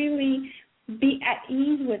to really be at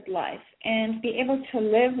ease with life and be able to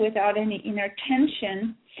live without any inner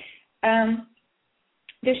tension,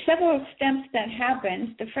 there's several steps that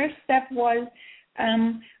happened. The first step was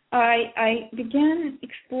I began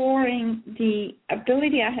exploring the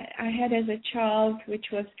ability I had as a child,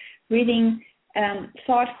 which was reading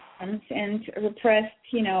thought forms and repressed,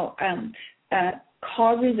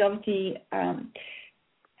 causes of the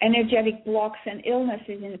energetic blocks and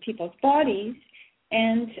illnesses in the people's bodies,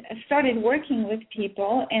 and started working with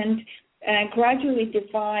people and gradually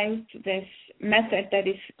devised this method that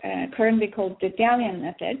is currently called the Dalian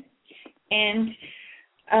method. And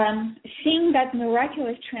seeing that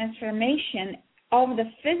miraculous transformation of the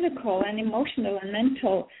physical and emotional and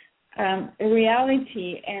mental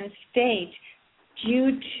reality and state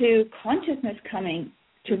due to consciousness coming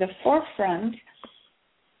to the forefront,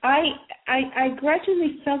 I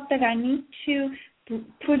gradually felt that I need to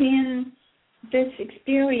put in this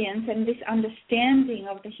experience and this understanding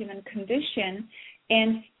of the human condition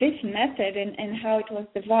and this method and how it was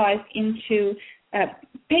devised into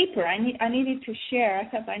paper I needed to share. I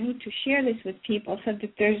thought I need to share this with people so that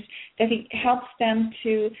it helps them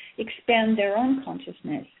to expand their own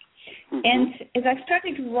consciousness. Mm-hmm. And as I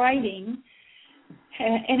started writing,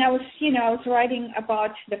 and I was writing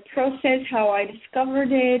about the process, how I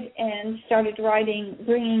discovered it, and started writing,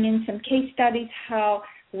 bringing in some case studies, how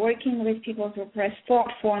working with people's repressed thought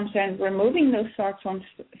forms and removing those thought forms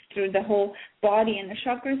through the whole body and the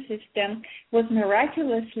chakra system was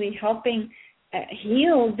miraculously helping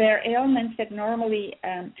heal their ailments that normally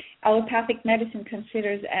allopathic medicine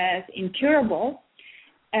considers as incurable.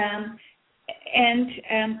 And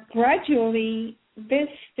gradually, this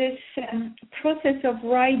process of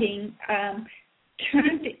writing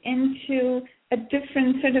turned into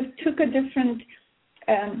took a different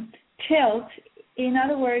tilt. In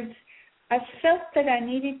other words, I felt that I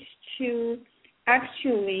needed to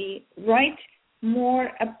actually write more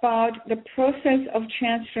about the process of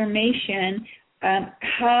transformation,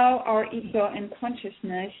 how our ego and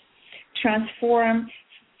consciousness transform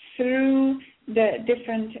through the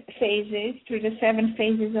different phases, through the 7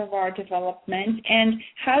 phases of our development, and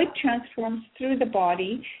how it transforms through the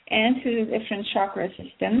body and through the different chakra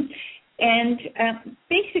systems, and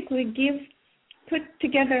basically put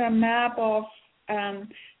together a map of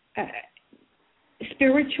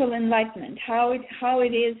spiritual enlightenment, how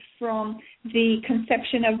it is from the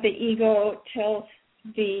conception of the ego till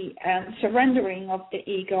the surrendering of the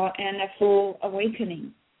ego and a full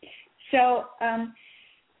awakening. So, and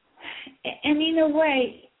in a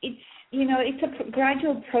way, it's a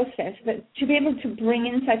gradual process. But to be able to bring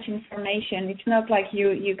in such information, it's not like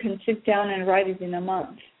you can sit down and write it in a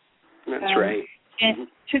month. That's right. And it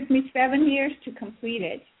took me 7 years to complete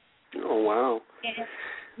it. Oh, wow. And,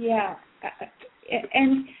 yeah.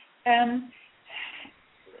 And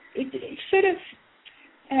it's sort of,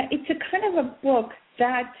 it's a kind of a book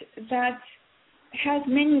that has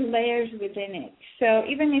many layers within it. So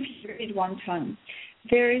even if you read one time,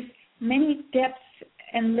 there's many depths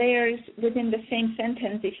and layers within the same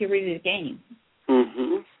sentence if you read it again.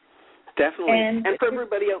 Mm-hmm. Definitely. And for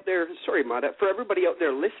everybody out there, sorry, Mada, for everybody out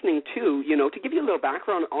there listening too, to give you a little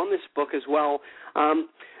background on this book as well,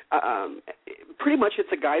 pretty much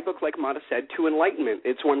it's a guidebook, like Mada said, to enlightenment.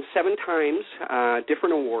 It's won 7 times,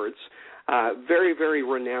 different awards. Very, very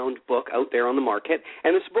renowned book out there on the market.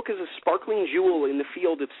 And this book is a sparkling jewel in the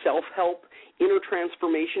field of self-help, inner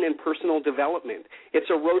transformation, and personal development. It's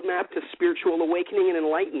a roadmap to spiritual awakening and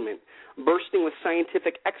enlightenment, bursting with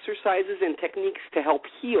scientific exercises and techniques to help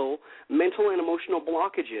heal mental and emotional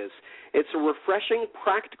blockages. It's a refreshing,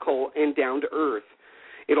 practical, and down-to-earth.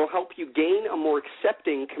 It'll help you gain a more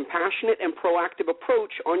accepting, compassionate, and proactive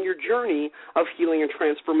approach on your journey of healing and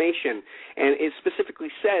transformation. And it specifically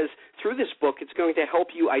says, through this book, it's going to help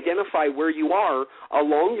you identify where you are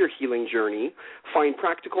along your healing journey, find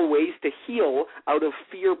practical ways to heal out of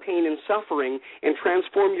fear, pain, and suffering, and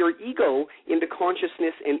transform your ego into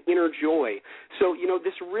consciousness and inner joy. So,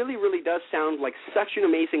 this really, really does sound like such an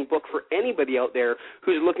amazing book for anybody out there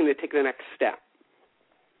who's looking to take the next step.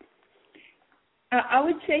 I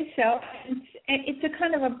would say so. It's a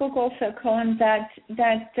kind of a book also, Colin, that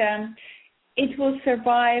it will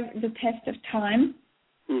survive the test of time.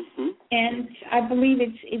 Mm-hmm. And I believe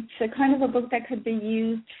it's a kind of a book that could be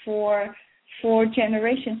used for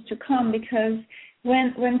generations to come, because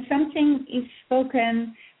when something is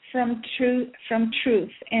spoken from truth,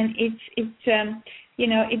 and it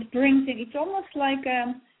brings it. It's almost like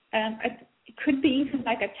it could be even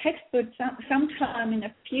like a textbook sometime in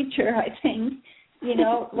the future, I think.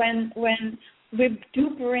 When we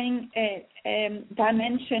do bring a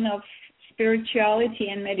dimension of spirituality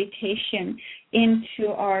and meditation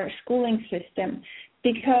into our schooling system,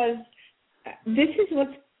 because this is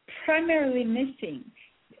what's primarily missing.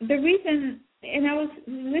 The reason, and I was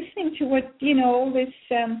listening to what, all this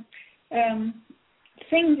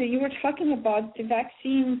things that you were talking about, the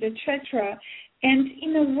vaccines, etc., and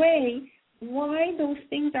in a way, why those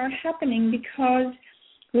things are happening, because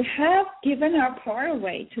we have given our power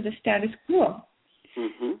away to the status quo.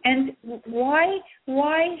 Mm-hmm. And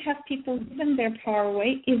why have people given their power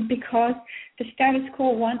away is because the status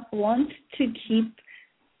quo wants to keep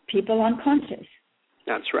people unconscious.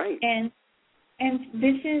 That's right. And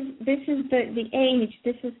this is the age,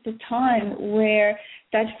 this is the time where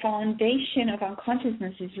that foundation of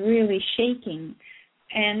unconsciousness is really shaking.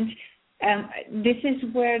 And this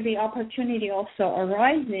is where the opportunity also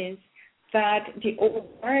arises that the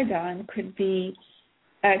old paradigm could be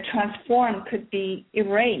transformed, could be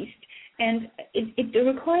erased. And it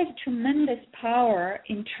requires tremendous power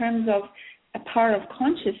in terms of a power of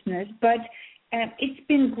consciousness, but it's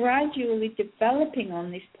been gradually developing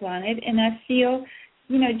on this planet, and I feel,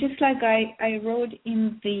 just like I wrote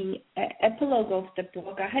in the epilogue of the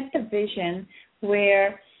book, I had the vision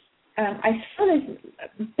where I saw this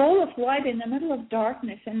ball of light in the middle of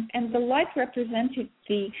darkness, and the light represented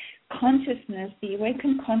the consciousness, the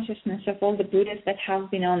awakened consciousness of all the Buddhas that have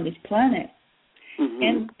been on this planet. Mm-hmm.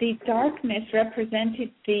 And the darkness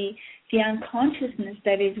represented the unconsciousness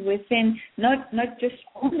that is within, not just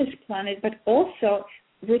on this planet, but also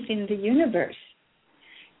within the universe.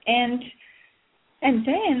 And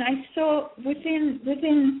then I saw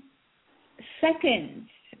within seconds,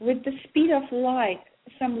 with the speed of light,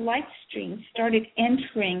 some light streams started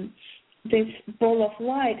entering this ball of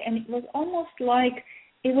light, and it was almost like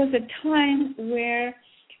it was a time where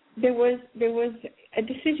there was a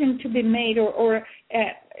decision to be made, or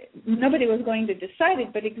nobody was going to decide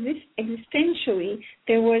it, but existentially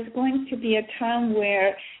there was going to be a time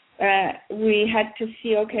where we had to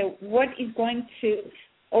see, okay, what is going to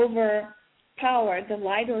overpower the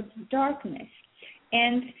light or the darkness?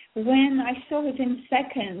 And when I saw within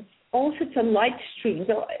seconds all sorts of light streams,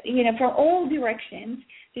 from all directions,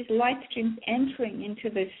 these light streams entering into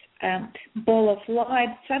this ball of light,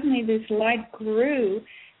 suddenly this light grew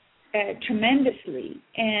tremendously,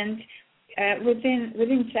 and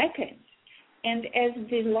within seconds. And as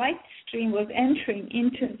the light stream was entering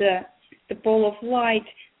into the ball of light,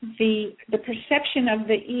 the perception of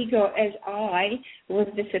the ego as I was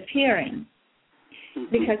disappearing,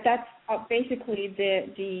 because that's basically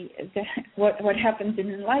the what happens in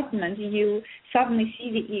enlightenment. You suddenly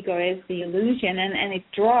see the ego as the illusion, and it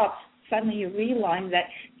drops. Suddenly you realize that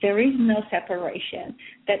there is no separation,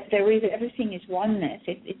 that everything is oneness.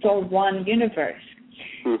 It's all one universe.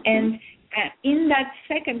 Mm-hmm. And in that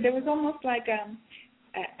second, there was almost like a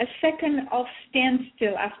second of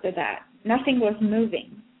standstill after that. Nothing was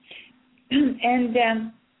moving. And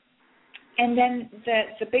then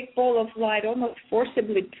the big ball of light almost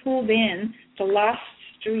forcibly pulled in the last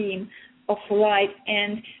stream of light,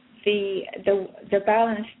 and the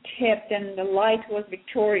balance tipped, and the light was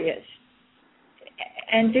victorious.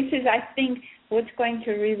 And this is, I think, what's going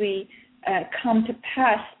to really come to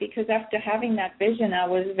pass, because after having that vision, I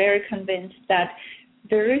was very convinced that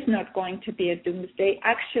there is not going to be a doomsday.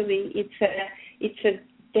 Actually, it's a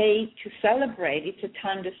day to celebrate. It's a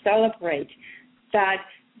time to celebrate that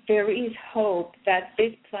there is hope, that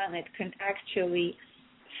this planet can actually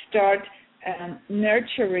start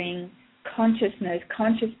nurturing consciousness,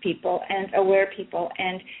 conscious people and aware people,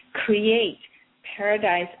 and create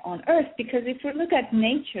paradise on Earth. Because if we look at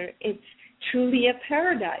nature, it's truly a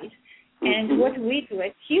paradise. And what we do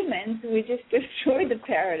as humans, we just destroy the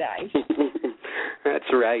paradise.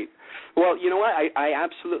 That's right. Well, you know what? I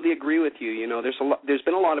absolutely agree with you. There's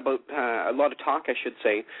been a lot of talk, I should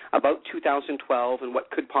say, about 2012 and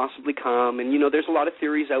what could possibly come. And there's a lot of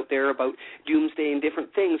theories out there about doomsday and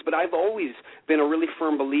different things. But I've always been a really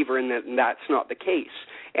firm believer in that that's not the case,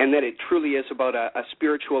 and that it truly is about a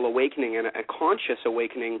spiritual awakening and a conscious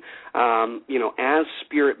awakening, as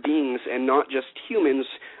spirit beings and not just humans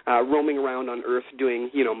roaming around on Earth doing,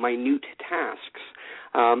 minute tasks.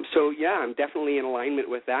 So, yeah, I'm definitely in alignment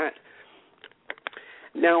with that.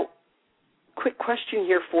 Now, quick question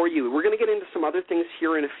here for you. We're going to get into some other things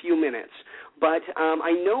here in a few minutes, but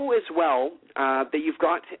I know as well that you've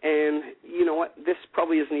got, and you know what, this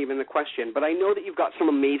probably isn't even the question, but I know that you've got some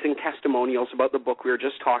amazing testimonials about the book we were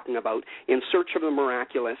just talking about, In Search of the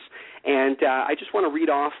Miraculous, and I just want to read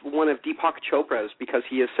off one of Deepak Chopra's, because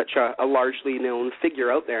he is such a largely known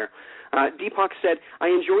figure out there. Deepak said, "I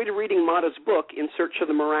enjoyed reading Mata's book, In Search of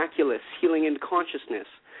the Miraculous, Healing and Consciousness.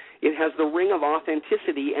 It has the ring of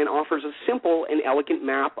authenticity and offers a simple and elegant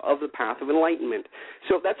map of the path of enlightenment."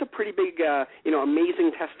 So that's a pretty big,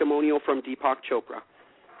 amazing testimonial from Deepak Chopra.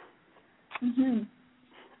 Mm-hmm.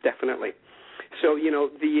 Definitely. So,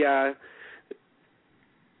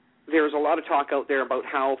 there's a lot of talk out there about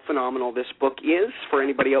how phenomenal this book is. For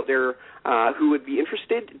anybody out there who would be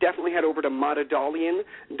interested, definitely head over to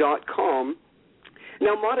matadalian.com.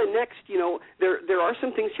 Now, Mata, next, there are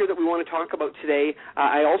some things here that we want to talk about today.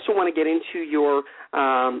 I also want to get into your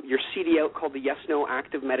CD out called the Yes-No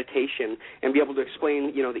Active Meditation, and be able to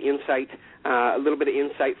explain, the insight, a little bit of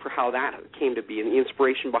insight for how that came to be and the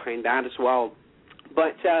inspiration behind that as well.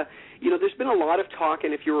 But, there's been a lot of talk,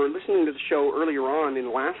 and if you were listening to the show earlier on in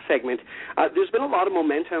the last segment, there's been a lot of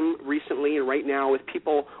momentum recently and right now with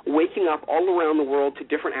people waking up all around the world to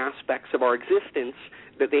different aspects of our existence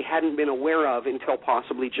that they hadn't been aware of until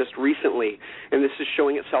possibly just recently. And this is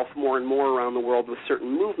showing itself more and more around the world with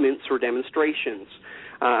certain movements or demonstrations.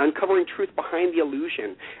 uncovering truth behind the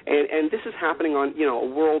illusion. And this is happening on,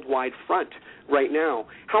 a worldwide front right now.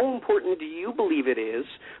 How important do you believe it is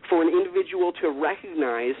for an individual to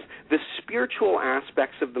recognize the spiritual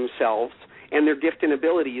aspects of themselves and their gift and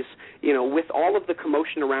abilities, with all of the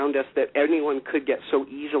commotion around us that anyone could get so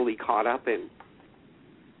easily caught up in?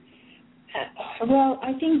 Well,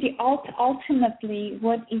 I think ultimately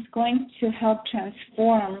what is going to help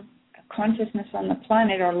transform consciousness on the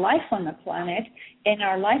planet or life on the planet and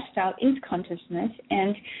our lifestyle is consciousness,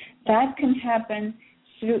 and that can happen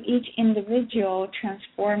through each individual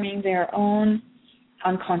transforming their own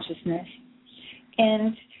unconsciousness.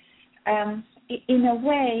 And in a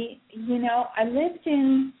way, I lived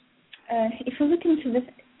in, if you look into this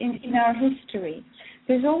in our history,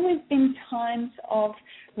 there's always been times of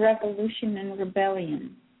revolution and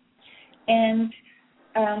rebellion. And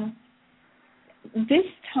this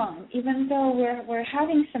time, even though we're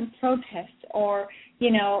having some protests or,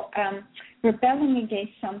 rebelling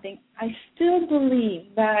against something, I still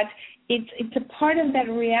believe that it's a part of that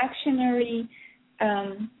reactionary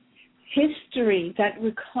history that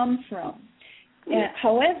we come from.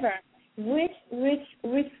 However, with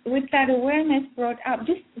that awareness brought up,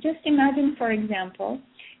 just imagine, for example,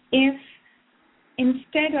 if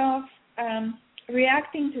instead of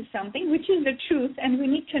reacting to something, which is the truth, and we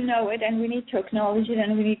need to know it, and we need to acknowledge it,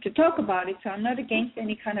 and we need to talk about it, so I'm not against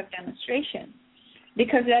any kind of demonstration,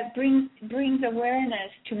 because that brings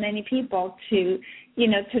awareness to many people to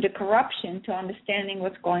the corruption, to understanding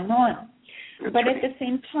what's going on. But at the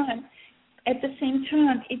same time,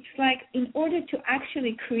 it's like in order to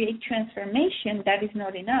actually create transformation, that is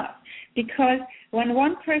not enough. Because when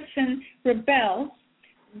one person rebels,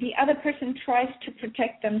 the other person tries to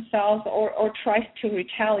protect themselves or tries to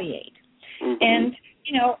retaliate. And,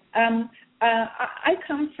 I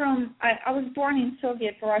come from, I was born in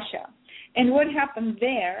Soviet Russia. And what happened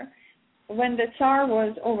there, when the Tsar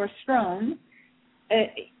was overthrown,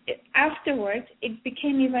 afterwards, it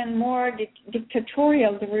became even more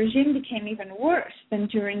dictatorial. The regime became even worse than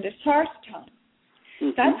during the Tsar's time.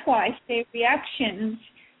 That's why I say reactions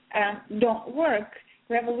don't work,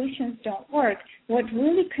 revolutions don't work. What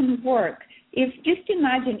really can work, if just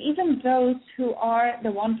imagine, even those who are the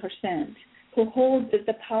 1%, who hold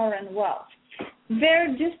the power and wealth, they're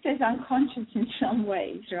just as unconscious in some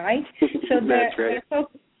ways, right? So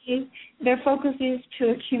their focus is to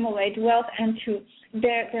accumulate wealth and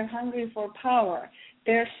they're hungry for power.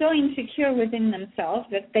 They're so insecure within themselves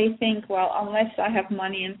that they think, well, unless I have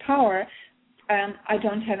money and power, I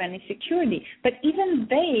don't have any security. But even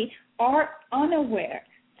they are unaware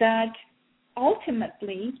that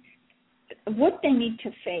ultimately what they need to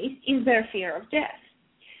face is their fear of death.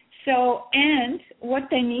 So, and what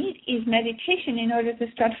they need is meditation in order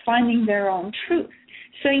to start finding their own truth.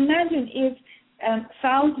 So imagine if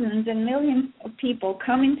thousands and millions of people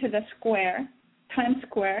come into the square, Times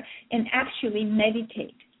Square, and actually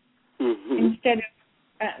meditate instead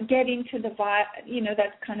of get into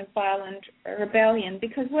that kind of violent rebellion.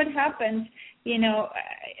 Because what happens,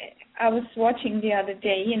 I was watching the other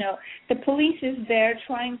day, the police is there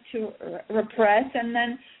trying to repress, and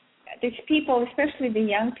then these people, especially the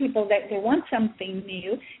young people, that they want something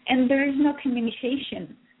new, and there is no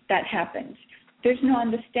communication that happens. There's no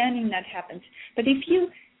understanding that happens. But if you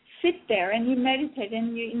sit there and you meditate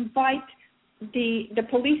and you invite the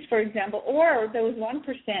police, for example, or those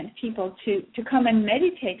 1% people to come and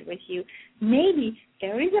meditate with you, maybe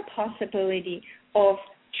there is a possibility of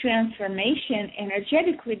transformation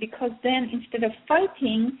energetically, because then instead of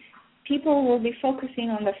fighting, people will be focusing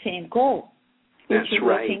on the same goal. That's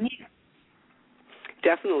right.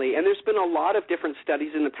 Definitely. And there's been a lot of different studies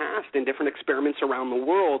in the past and different experiments around the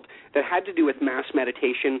world that had to do with mass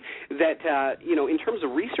meditation that, in terms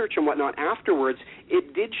of research and whatnot afterwards,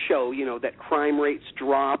 it did show, that crime rates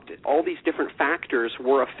dropped. All these different factors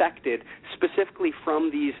were affected specifically from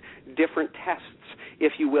these different tests,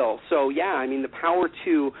 if you will. So, the power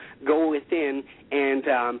to go within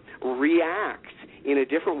and react in a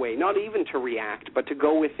different way, not even to react, but to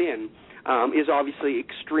go within, is obviously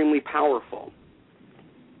extremely powerful.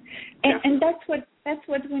 And that's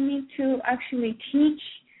what we need to actually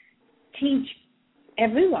teach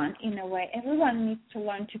everyone in a way. Everyone needs to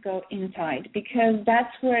learn to go inside, because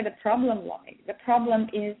that's where the problem lies. The problem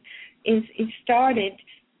is it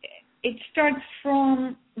starts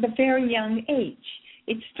from the very young age.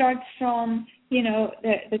 It starts from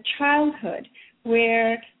the childhood,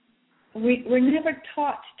 where we're never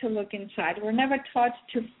taught to look inside. We're never taught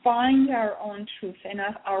to find our own truth and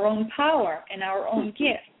our own power and our own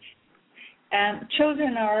gifts.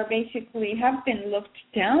 Children have been looked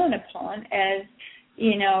down upon as,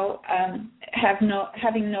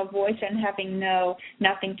 having no voice and having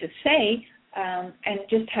nothing to say, and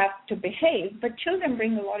just have to behave. But children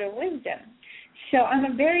bring a lot of wisdom. So I'm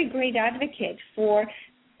a very great advocate for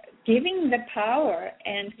giving the power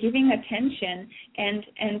and giving attention and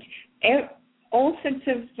all sorts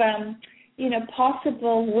of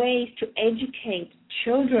possible ways to educate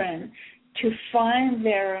children to find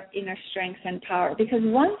their inner strength and power. Because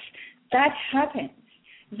once that happens,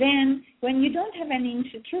 then when you don't have any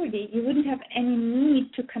insecurity, you wouldn't have any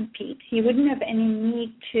need to compete. You wouldn't have any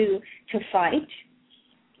need to fight.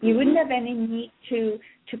 You wouldn't have any need to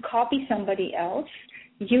copy somebody else.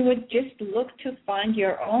 You would just look to find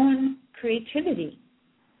your own creativity.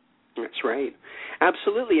 That's right.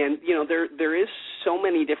 Absolutely. And, there is so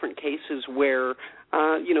many different cases where,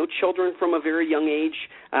 children from a very young age,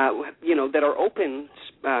 that are open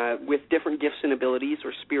with different gifts and abilities,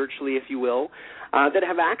 or spiritually, if you will, that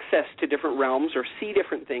have access to different realms or see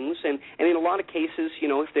different things. And in a lot of cases,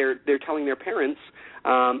 if they're telling their parents,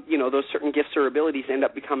 those certain gifts or abilities end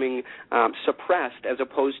up becoming suppressed as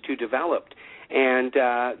opposed to developed. And,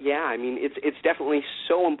 it's definitely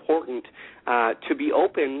so important to be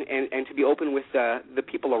open and to be open with the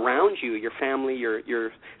people around you, your family,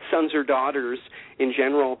 your sons or daughters in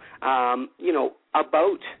general,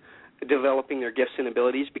 about developing their gifts and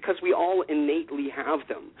abilities, because we all innately have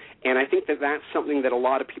them. And I think that that's something that a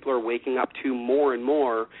lot of people are waking up to more and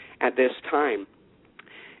more at this time.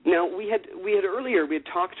 Now, we had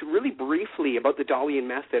talked really briefly about the Dalian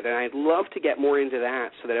method, and I'd love to get more into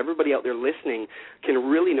that so that everybody out there listening can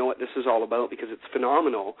really know what this is all about, because it's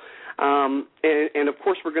phenomenal. And of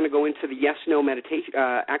course, we're going to go into the Yes-No meditation,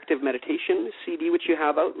 active meditation CD, which you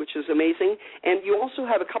have out, which is amazing. And you also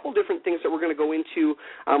have a couple different things that we're going to go into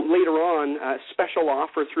later on, a special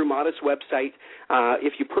offer through Mada's website.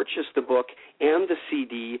 If you purchase the book and the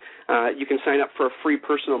CD, you can sign up for a free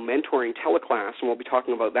personal mentoring teleclass, and we'll be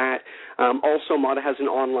talking about that. Also, Mada has an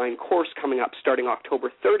online course coming up starting October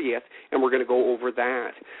 30th, and we're going to go over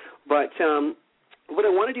that. But what I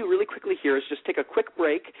want to do really quickly here is just take a quick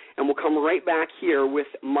break, and we'll come right back here with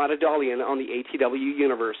Mada Dalian on the ATW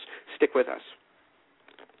Universe. Stick with us.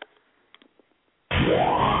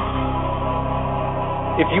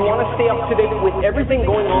 If you want to stay up to date with everything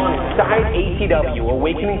going on inside ATW,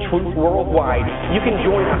 Awakening Truth Worldwide, you can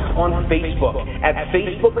join us on Facebook at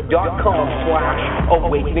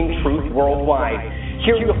facebook.com/Awakening Truth Worldwide.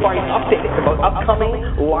 Here you'll find updates about upcoming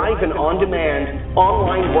live and on-demand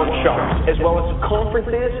online workshops, as well as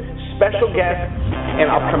conferences, special guests, and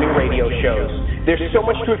upcoming radio shows. There's so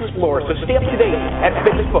much to explore, so stay up to date at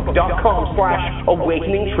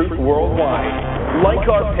facebook.com/Awakening Truth Worldwide. Like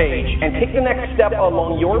our page and take the next step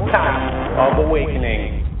along your path of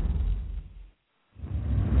awakening.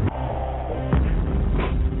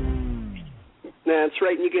 That's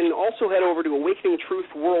right. And you can also head over to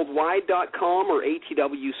AwakeningTruthWorldwide.com or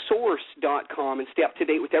ATWSource.com and stay up to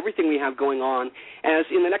date with everything we have going on. As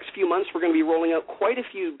in the next few months, we're going to be rolling out quite a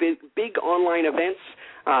few big online events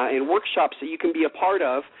and workshops that you can be a part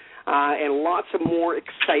of, and lots of more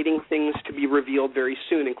exciting things to be revealed very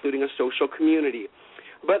soon, including a social community.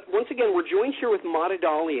 But once again, we're joined here with Mada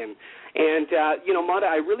Dalian. And, Mada,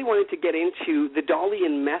 I really wanted to get into the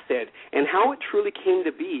Dalian method and how it truly came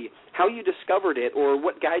to be, how you discovered it, or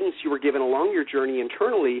what guidance you were given along your journey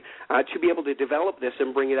internally to be able to develop this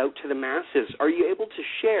and bring it out to the masses. Are you able to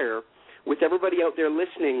share with everybody out there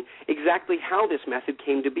listening exactly how this method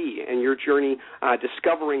came to be and your journey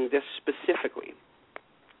discovering this specifically?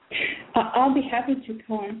 I'll be happy to,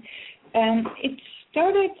 Cohen. It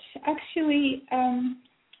started actually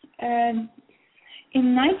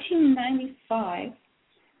in 1995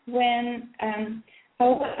 when I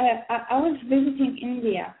was visiting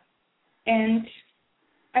India, and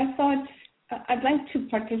I thought I'd like to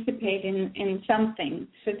participate in something.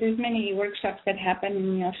 So there's many workshops that happen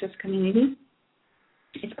in the Osho's community.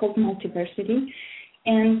 It's called Multiversity.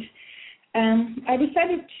 And I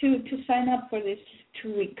decided to sign up for this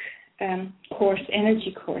 2-week course,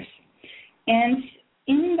 energy course. And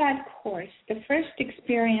in that course, the first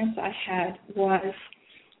experience I had was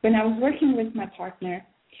when I was working with my partner,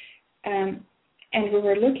 and we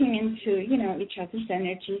were looking into, each other's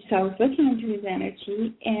energy. So I was looking into his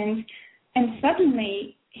energy, and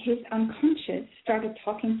suddenly his unconscious started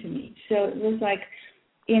talking to me. So it was like,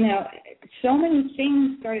 so many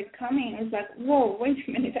things started coming. It was like, whoa, wait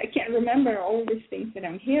a minute, I can't remember all these things that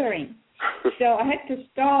I'm hearing. So I had to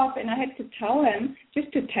stop, and I had to tell him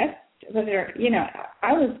just to test whether,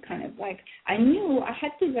 I was kind of like, I knew I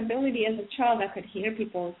had this ability as a child. I could hear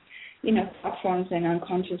people's, thought forms and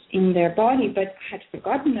unconscious in their body, but I had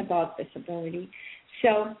forgotten about this ability.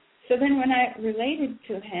 So So then when I related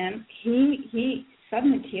to him, he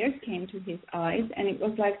suddenly tears came to his eyes, and it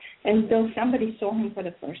was like as though somebody saw him for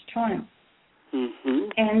the first time.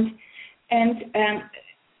 And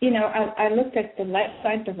I looked at the left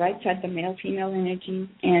side, the right side, the male, female energy,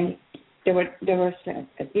 and there was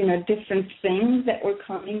different things that were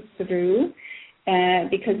coming through,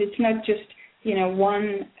 because it's not just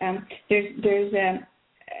one. There's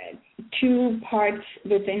two parts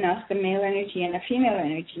within us, the male energy and the female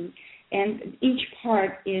energy, and each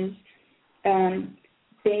part is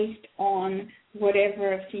based on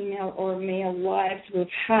whatever female or male lives we've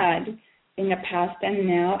had in the past and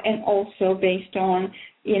now, and also based on,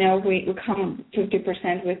 we come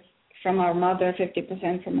 50% from our mother,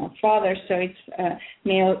 50% from our father, so it's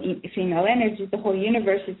male, female energy. The whole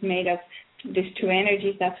universe is made of these two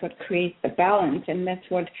energies. That's what creates the balance, and that's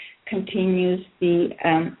what continues the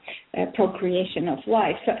procreation of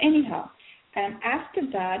life. So anyhow, after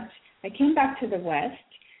that, I came back to the West,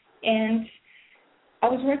 and I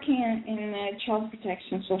was working in child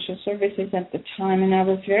protection social services at the time, and I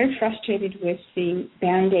was very frustrated with the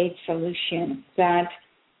Band-Aid solution, that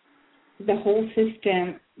the whole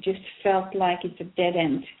system just felt like it's a dead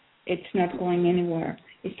end. It's not going anywhere.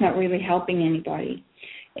 It's not really helping anybody.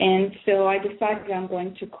 And so I decided I'm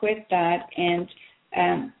going to quit that, and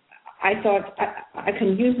I thought I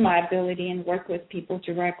can use my ability and work with people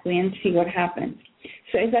directly and see what happens.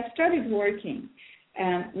 So as I started working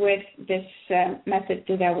with this method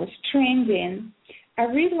that I was trained in, I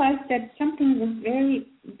realized that something was very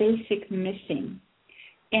basic missing.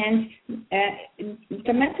 And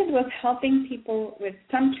the method was helping people with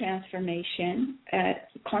some transformation.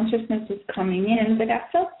 Consciousness was coming in, but I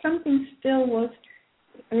felt something still was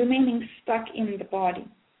remaining stuck in the body.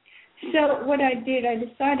 So what I did, I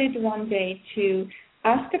decided one day to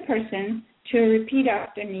ask the person to repeat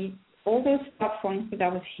after me all those thought forms that I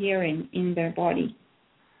was hearing in their body.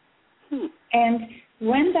 And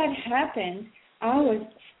when that happened, I was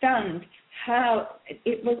stunned how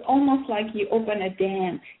it was almost like you open a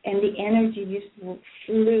dam and the energy just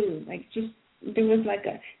flew, there was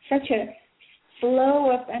such a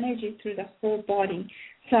flow of energy through the whole body.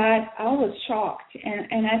 So I was shocked,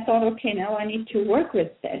 and I thought, okay, now I need to work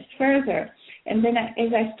with this further. And then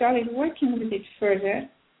as I started working with it further,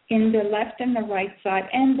 in the left and the right side,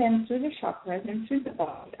 and then through the chakras and through the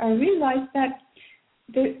body, I realized that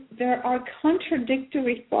there are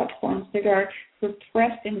contradictory thought forms that are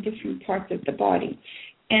repressed in different parts of the body.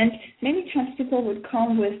 And many times people would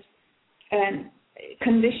come with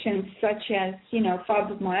conditions such as,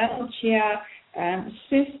 fibromyalgia,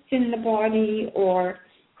 cysts in the body, or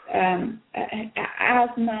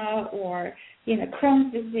asthma, or,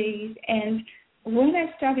 Crohn's disease. And when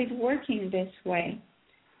I started working this way,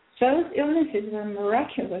 those illnesses were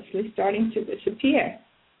miraculously starting to disappear.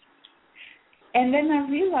 And then I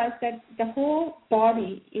realized that the whole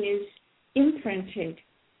body is imprinted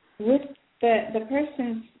with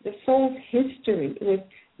the soul's history, with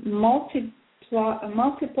multiple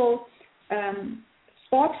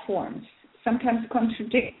thought forms, sometimes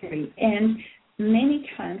contradictory. And many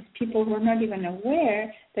times people were not even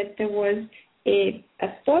aware that there was a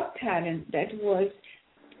thought pattern that was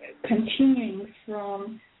continuing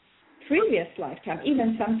from previous lifetime,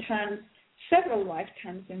 even sometimes several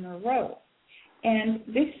lifetimes in a row. And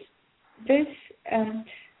this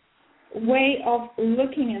way of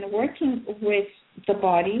looking and working with the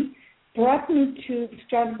body brought me to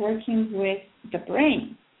start working with the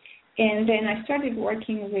brain. And then I started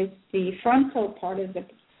working with the frontal part of the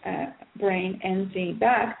brain and the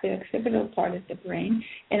back, the occipital part of the brain,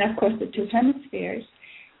 and of course the two hemispheres.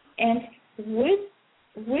 And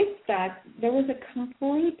with that, there was a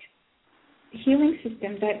complete healing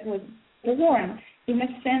system that was born, in a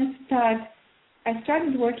sense that I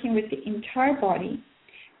started working with the entire body,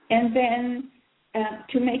 and then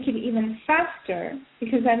to make it even faster,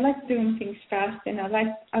 because I like doing things fast and I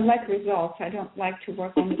like results. I don't like to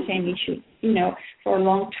work on the same issue, for a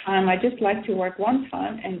long time. I just like to work one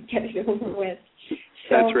time and get it over with. So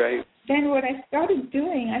that's right. Then what I started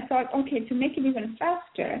doing, I thought, okay, to make it even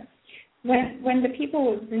faster, when the people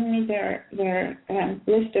would bring me their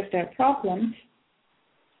list of their problems,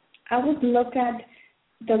 I would look at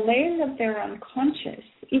the layers of their unconscious,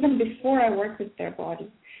 even before I work with their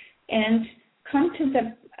body, and come to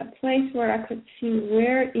a place where I could see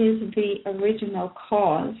where is the original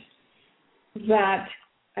cause that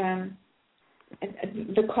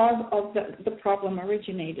the cause of the problem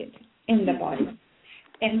originated in the body.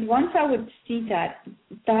 And once I would see that,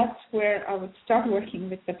 that's where I would start working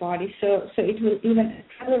with the body. So it will even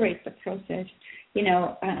accelerate the process,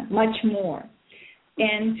 much more.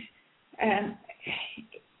 And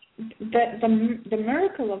the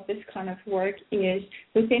miracle of this kind of work is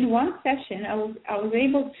within one session, I was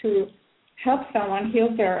able to help someone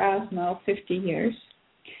heal their asthma of 50 years.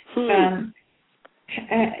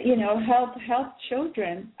 Help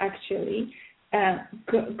children actually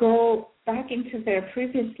go back into their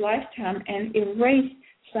previous lifetime and erase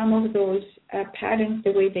some of those patterns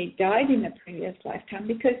the way they died in the previous lifetime,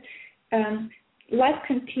 because life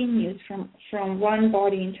continues from one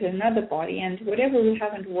body into another body, and whatever we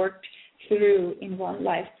haven't worked through in one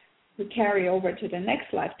life, we carry over to the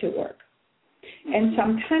next life to work. And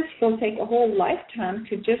sometimes it'll take a whole lifetime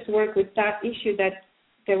to just work with that issue that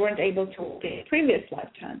they weren't able to work in the previous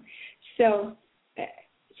lifetime. So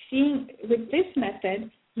seeing with this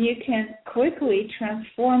method, you can quickly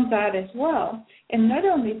transform that as well. And not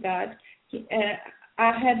only that,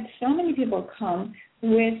 I had so many people come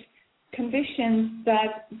with conditions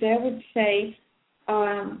that they would say,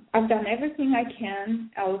 I've done everything I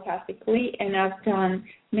can allopathically, and I've done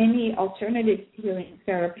many alternative healing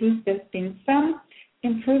therapies. There's been some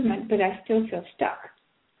improvement, but I still feel stuck.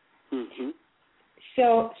 Mm-hmm.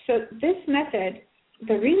 So this method,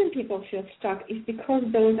 the reason people feel stuck is because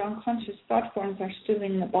those unconscious thought forms are still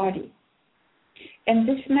in the body. And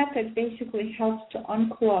this method basically helps to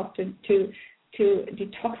unclog, to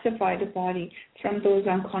detoxify the body from those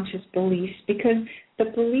unconscious beliefs, because the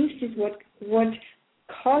beliefs is what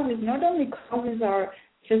causes, not only causes our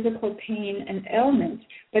physical pain and ailments,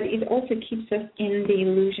 but it also keeps us in the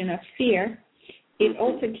illusion of fear. It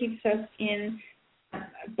also keeps us in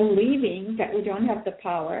believing that we don't have the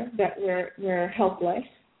power, that we're helpless.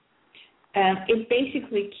 It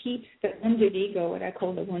basically keeps the wounded ego, what I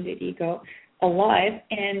call the wounded ego, alive,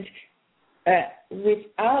 and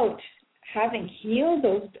without having healed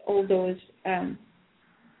all those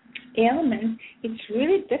ailments, it's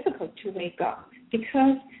really difficult to wake up,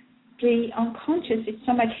 because the unconscious is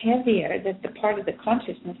so much heavier than the part of the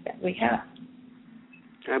consciousness that we have.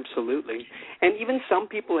 Absolutely. And even some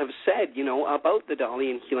people have said, about the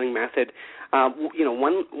Dalian healing method,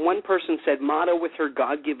 one person said, Mata, with her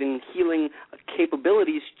God-given healing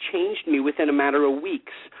capabilities, changed me within a matter of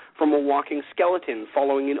weeks from a walking skeleton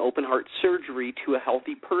following an open-heart surgery to a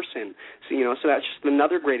healthy person. So that's just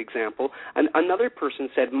another great example. Another person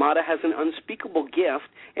said, Mata has an unspeakable gift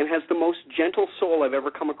and has the most gentle soul I've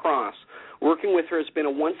ever come across. Working with her has been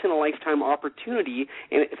a once-in-a-lifetime opportunity,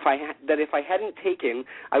 and if I hadn't taken,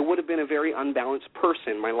 I would have been a very unbalanced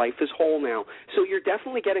person. My life is whole now. So you're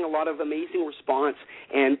definitely getting a lot of amazing response,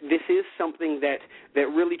 and this is something that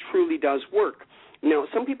really, truly does work. Now,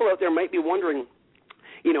 some people out there might be wondering,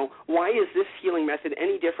 why is this healing method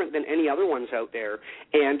any different than any other ones out there?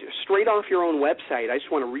 And straight off your own website, I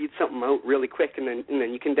just want to read something out really quick, and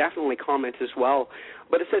then you can definitely comment as well.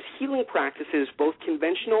 But it says healing practices, both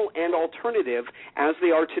conventional and alternative, as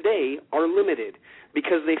they are today, are limited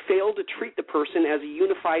because they fail to treat the person as a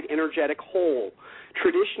unified energetic whole.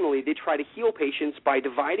 Traditionally, they try to heal patients by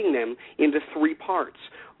dividing them into three parts: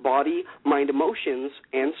 body, mind, emotions,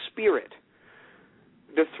 and spirit.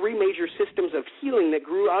 The three major systems of healing that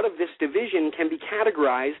grew out of this division can be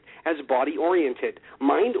categorized as body-oriented,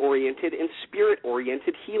 mind-oriented, and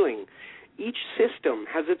spirit-oriented healing. Each system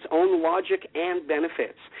has its own logic and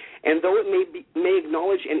benefits, and though it may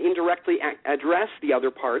acknowledge and indirectly address the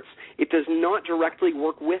other parts, it does not directly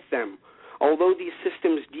work with them. Although these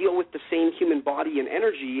systems deal with the same human body and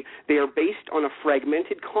energy, they are based on a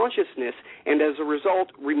fragmented consciousness and as a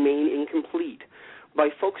result remain incomplete. By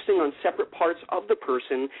focusing on separate parts of the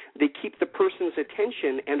person, they keep the person's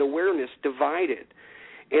attention and awareness divided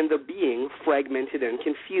and the being fragmented and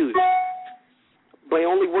confused. By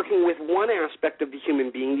only working with one aspect of the human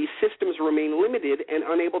being, these systems remain limited and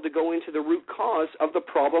unable to go into the root cause of the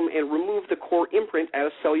problem and remove the core imprint at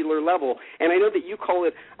a cellular level. And I know that you call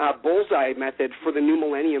it bullseye method for the new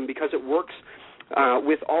millennium because it works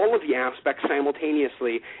with all of the aspects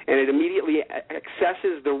simultaneously, and it immediately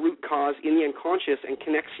accesses the root cause in the unconscious and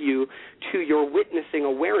connects you to your witnessing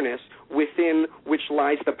awareness within which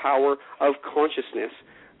lies the power of consciousness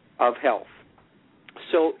of health.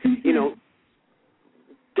 So,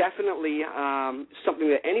 definitely something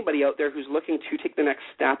that anybody out there who's looking to take the next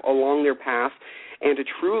step along their path and to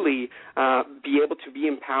truly be able to be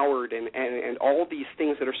empowered and all these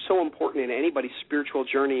things that are so important in anybody's spiritual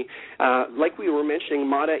journey. Like we were mentioning,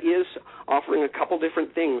 Mata is offering a couple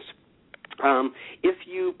different things. If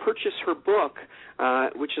you purchase her book,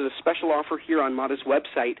 which is a special offer here on Mata's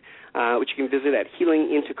website, which you can visit at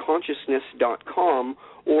healingintoconsciousness.com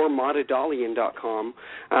or matadalian.com,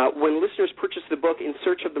 when listeners purchase the book In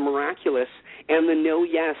Search of the Miraculous and the Know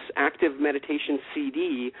Yes Active Meditation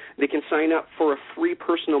CD, they can sign up for a free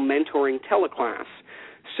personal mentoring teleclass.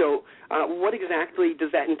 So what exactly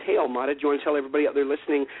does that entail? Mata, do you want to tell everybody out there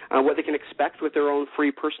listening what they can expect with their own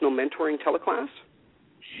free personal mentoring teleclass?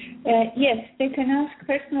 Yes, they can ask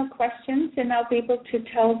personal questions, and I'll be able to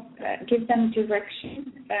give them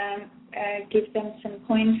direction, give them some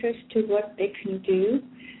pointers to what they can do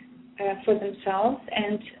for themselves.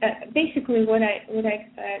 And basically, what I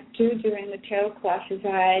do during the tarot class is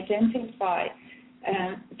I identify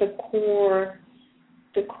the core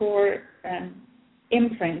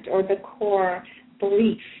imprint or the core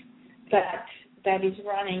belief that is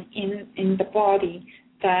running in the body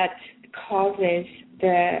that causes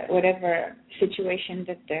the whatever situation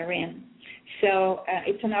that they're in. So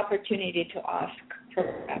it's an opportunity to ask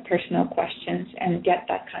for personal questions and get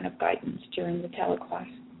that kind of guidance during the teleclass.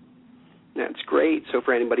 That's great. So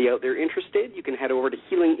for anybody out there interested, you can head over to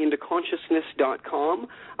healingintoconsciousness.com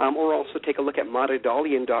or also take a look at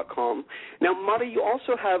matadalian.com. Now, Mata, you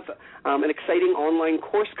also have an exciting online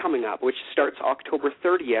course coming up, which starts October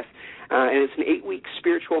 30th, and it's an 8-week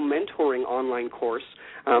spiritual mentoring online course,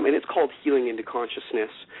 and it's called Healing into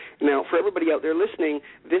Consciousness. Now, for everybody out there listening,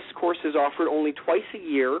 this course is offered only twice a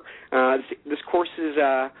year. This course is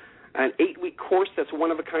an 8-week course that's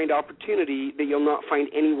one-of-a-kind opportunity that you'll not find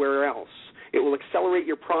anywhere else. It will accelerate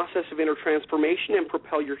your process of inner transformation and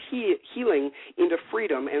propel your healing into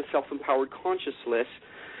freedom and self-empowered consciousness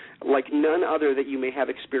like none other that you may have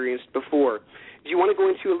experienced before. Do you want to go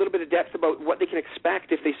into a little bit of depth about what they can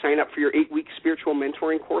expect if they sign up for your 8-week spiritual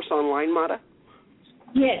mentoring course online, Mata?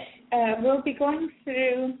 Yes. We'll be going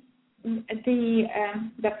through the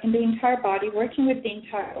entire body, working with the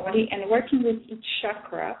entire body and working with each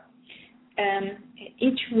chakra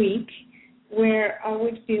each week, where I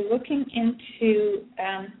would be looking into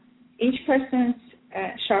each person's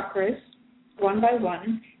chakras one by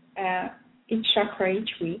one, each chakra each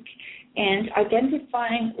week, and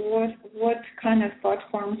identifying what kind of thought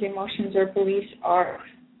forms, emotions, or beliefs are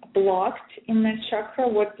blocked in that chakra,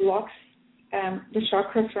 what blocks the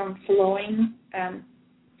chakra from flowing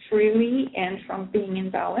freely and from being in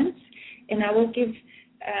balance. And I will give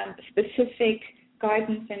specific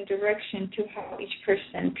guidance and direction to how each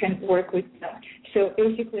person can work with that. So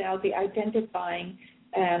basically, I'll be identifying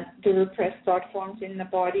the repressed thought forms in the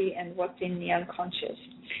body and what's in the unconscious.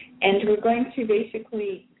 And we're going to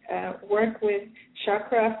basically work with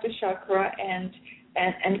chakra after chakra and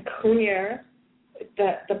clear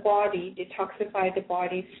the body, detoxify the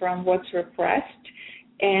body from what's repressed.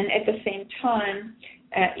 And at the same time,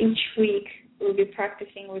 each week we'll be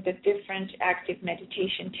practicing with a different active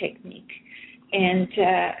meditation technique. And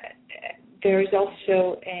there is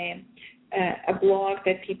also a blog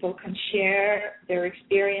that people can share their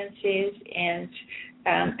experiences and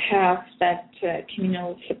have that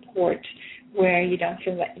communal support where you don't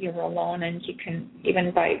feel that you're alone, and you can,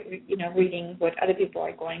 even by reading what other people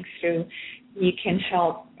are going through, you can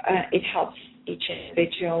help. It helps each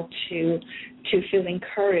individual to feel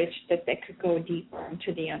encouraged that they could go deeper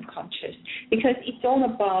into the unconscious, because it's all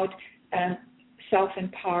about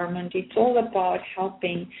self-empowerment. It's all about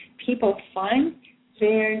helping people find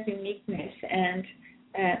their uniqueness and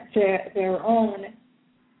their own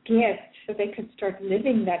gifts so they can start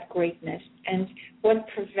living that greatness. And what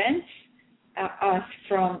prevents us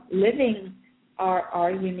from living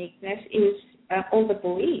our uniqueness is all the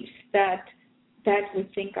beliefs that we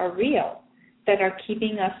think are real, that are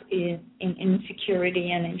keeping us in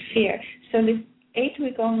insecurity and in fear. So this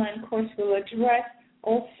 8-week online course will address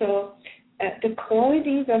also the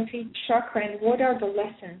qualities of each chakra and what are the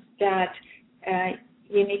lessons that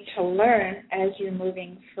you need to learn as you're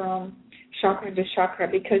moving from chakra to chakra,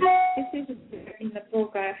 because this is in the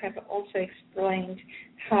book I have also explained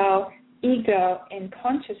how ego and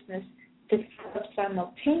consciousness develop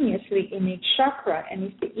simultaneously in each chakra, and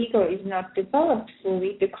if the ego is not developed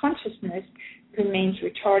fully, the consciousness remains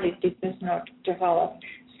retarded, it does not develop.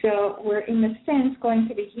 So we're, in a sense, going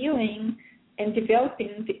to be healing and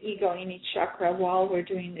developing the ego in each chakra while we're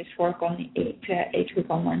doing this work on the 8-week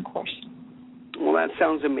online course. Well, that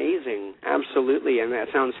sounds amazing, absolutely, and that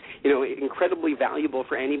sounds, incredibly valuable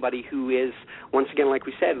for anybody who is, once again, like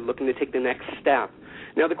we said, looking to take the next step.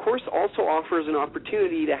 Now, the course also offers an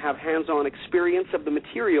opportunity to have hands-on experience of the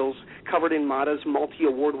materials covered in Mata's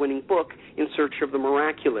multi-award-winning book, In Search of the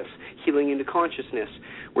Miraculous, Healing into Consciousness,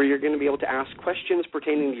 where you're going to be able to ask questions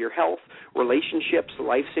pertaining to your health, relationships,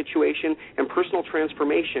 life situation, and personal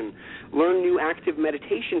transformation, learn new active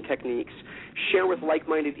meditation techniques, share with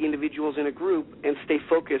like-minded individuals in a group, and stay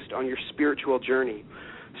focused on your spiritual journey.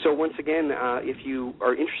 So once again, if you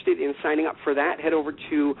are interested in signing up for that, head over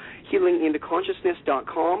to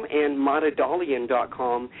healingintoconsciousness.com and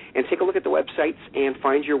madadalian.com and take a look at the websites and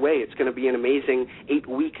find your way. It's going to be an amazing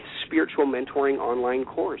 8-week spiritual mentoring online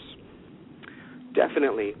course.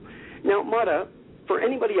 Definitely. Now, Mada, for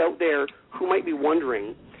anybody out there who might be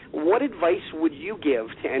wondering, what advice would you give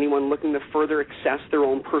to anyone looking to further access their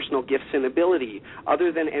own personal gifts and ability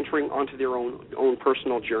other than entering onto their own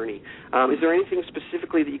personal journey? Is there anything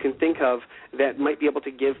specifically that you can think of that might be able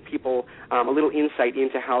to give people a little insight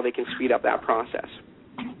into how they can speed up that process?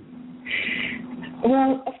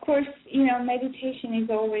 Well, of course, meditation is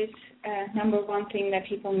always number one thing that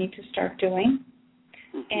people need to start doing.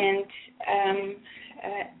 Mm-hmm. And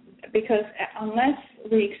because unless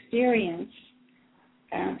we experience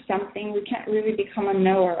something, we can't really become a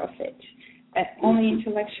knower of it. Only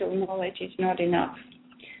intellectual knowledge is not enough.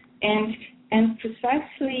 And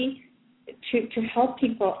precisely to help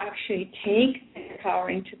people actually take their power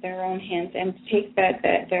into their own hands and take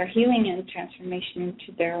their healing and transformation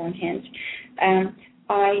into their own hands,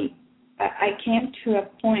 I came to a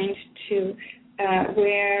point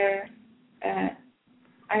where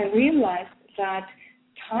I realized that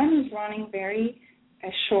time is running very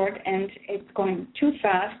short and it's going too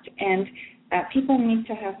fast, and people need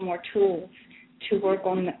to have more tools to work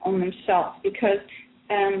on themselves, because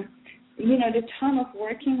the time of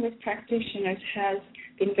working with practitioners has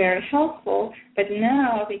been very helpful, but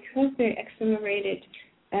now, because the accelerated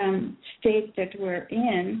state that we're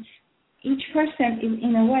in, each person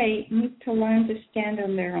in a way needs to learn to stand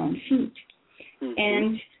on their own feet. Mm-hmm.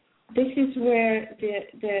 And this is where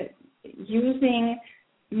the using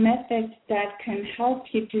methods that can help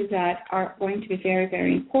you do that are going to be very,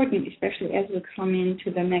 very important, especially as we come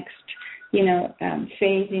into the next,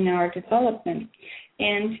 phase in our development.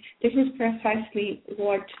 And this is precisely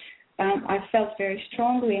what I felt very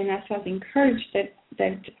strongly, and I felt encouraged that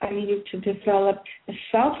I needed to develop a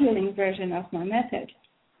self-healing version of my method,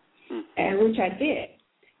 which I did.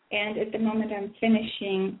 And at the moment I'm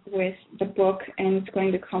finishing with the book, and it's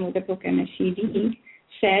going to come with a book and a CD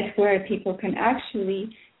set where people can actually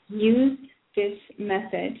use this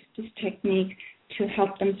method, this technique, to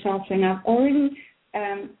help themselves. And I've already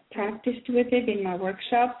practiced with it in my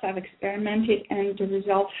workshops. I've experimented, and the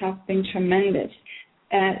results have been tremendous.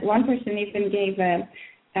 One person even gave a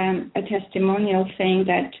testimonial saying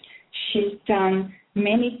that she's done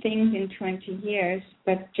many things in 20 years,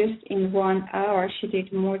 but just in 1 hour she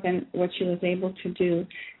did more than what she was able to do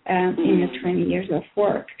in the 20 years of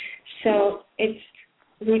work. So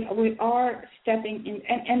we are stepping in,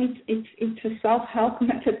 and it's a self-help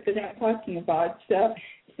method that I'm talking about. So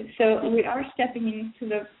we are stepping into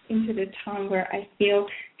the time where I feel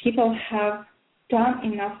people have done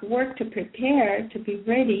enough work to prepare to be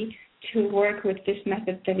ready to work with this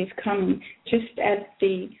method that is coming. Just at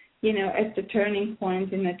the turning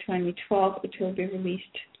point in the 2012, it will be released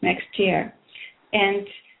next year. And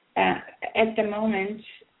at the moment,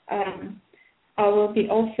 I will be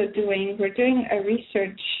also we're doing a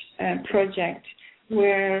research project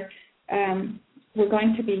where we're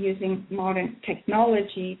going to be using modern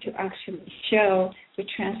technology to actually show the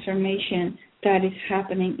transformation that is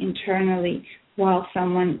happening internally while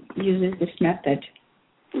someone uses this method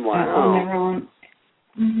on their own.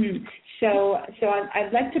 Mm-hmm. So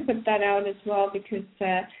I'd like to put that out as well, because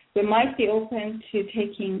we might be open to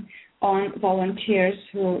taking on volunteers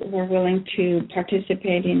who were willing to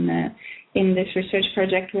participate in this research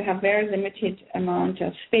project. We have very limited amount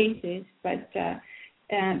of spaces, but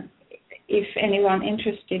if anyone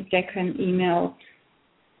interested, they can email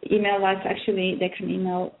us. Actually, they can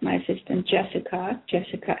email my assistant Jessica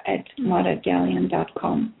at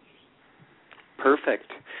madadalian.com.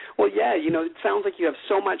 Perfect. Well, yeah, it sounds like you have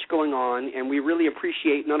so much going on, and we really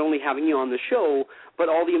appreciate not only having you on the show, but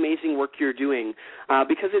all the amazing work you're doing,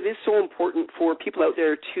 because it is so important for people out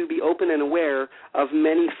there to be open and aware of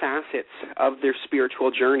many facets of their spiritual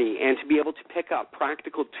journey, and to be able to pick up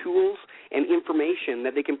practical tools and information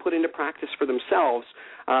that they can put into practice for themselves,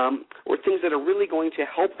 or things that are really going to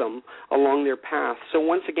help them along their path. So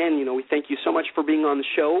once again, we thank you so much for being on the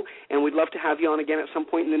show, and we'd love to have you on again at some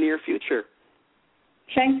point in the near future.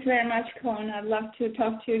 Thanks very much, Colin. I'd love to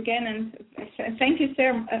talk to you again, and thank you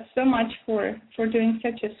so much for doing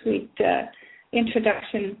such a sweet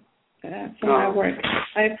introduction for my work.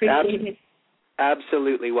 I appreciate it.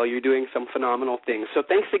 Absolutely. Well, you're doing some phenomenal things. So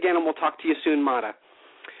thanks again, and we'll talk to you soon, Mada.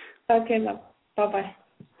 Okay, love. Bye-bye.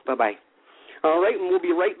 Bye-bye. All right, and we'll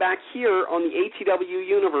be right back here on the ATW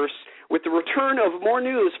Universe with the return of more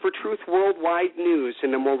news for Truth Worldwide News,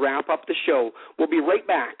 and then we'll wrap up the show. We'll be right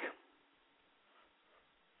back.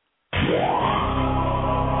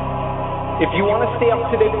 If you want to stay up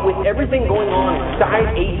to date with everything going on inside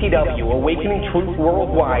ATW, Awakening Truth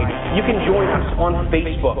Worldwide, you can join us on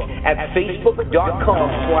Facebook at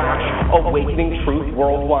facebook.com/Awakening Truth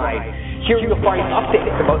Worldwide. Here you'll find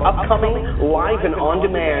updates about upcoming live and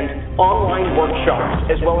on-demand online workshops,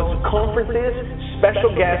 as well as conferences,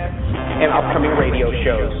 special guests, and upcoming radio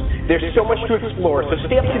shows. There's so much to explore, so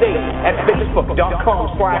stay up to date at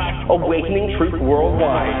facebook.com/Awakening Truth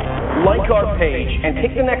Worldwide. Like our page and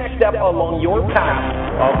take the next step along your path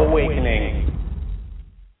of awakening.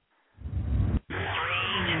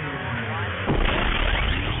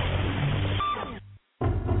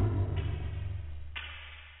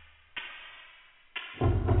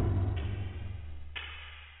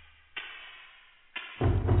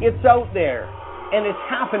 It's out there, and it's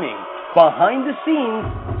happening behind the scenes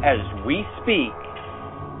as we speak.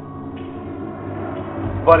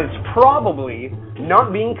 But it's probably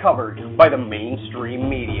not being covered by the mainstream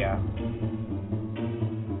media.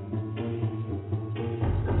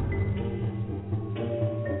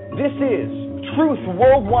 This is Truth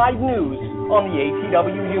Worldwide News on the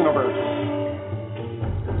ATW Universe.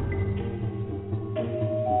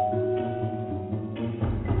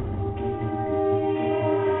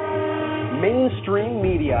 Mainstream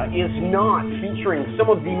media is not featuring some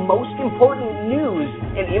of the most important news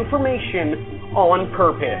and information on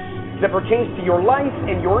purpose that pertains to your life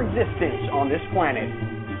and your existence on this planet.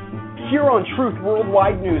 Here on Truth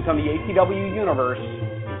Worldwide News on the ATW Universe,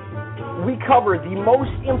 we cover the most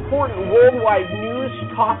important worldwide news,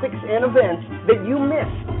 topics, and events that you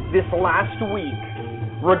missed this last week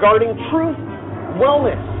regarding truth,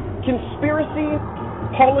 wellness, conspiracy,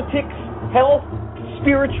 politics, health,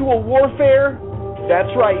 spiritual warfare. That's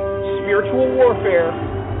right, spiritual warfare,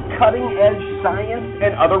 cutting-edge science,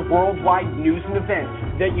 and other worldwide news and events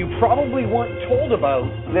that you probably weren't told about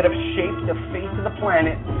that have shaped the face of the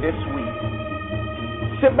planet this week.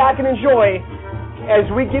 Sit back and enjoy as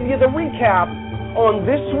we give you the recap on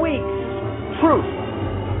this week's Truth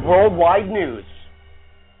Worldwide News.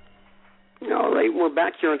 All right, we're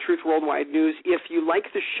back here on Truth Worldwide News. If you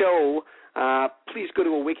like the show, please go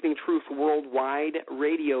to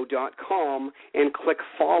AwakeningTruthWorldwideRadio.com and click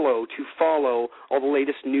follow to follow all the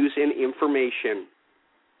latest news and information.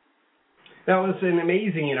 That was an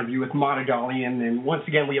amazing interview with Mata Dalian, and once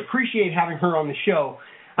again, we appreciate having her on the show.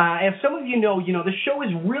 As some of you know, the show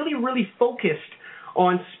is really focused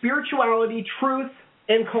on spirituality, truth,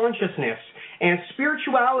 and consciousness. And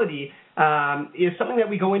spirituality is something that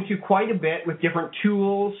we go into quite a bit with different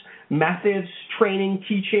tools, methods, training,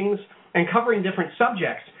 teachings, and covering different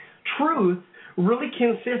subjects. Truth really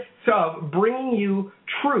consists of bringing you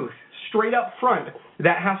truth straight up front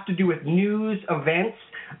that has to do with news, events,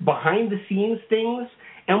 behind-the-scenes things,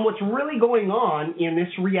 and what's really going on in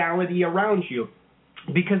this reality around you.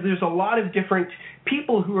 Because there's a lot of different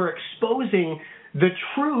people who are exposing the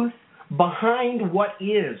truth behind what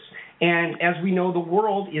is. And as we know, the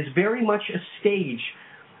world is very much a stage.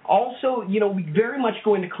 Also, we very much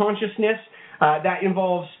go into consciousness. That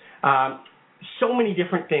involves so many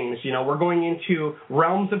different things. We're going into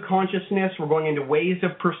realms of consciousness. We're going into ways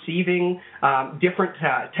of perceiving, different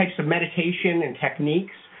types of meditation and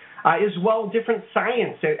techniques, as well different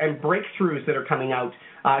science and breakthroughs that are coming out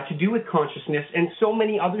to do with consciousness and so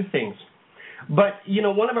many other things. But,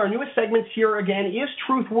 one of our newest segments here, again, is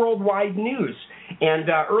Truth Worldwide News. And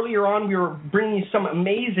earlier on, we were bringing you some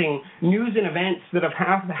amazing news and events that have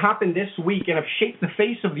happened this week and have shaped the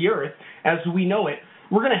face of the earth as we know it.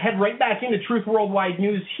 We're going to head right back into Truth Worldwide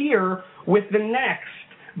News here with the next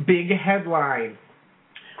big headline.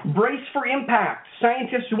 Brace for impact.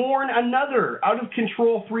 Scientists warn another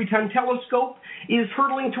out-of-control 3-ton telescope is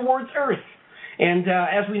hurtling towards Earth. And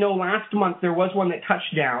as we know, last month there was one that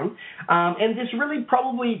touched down. And this really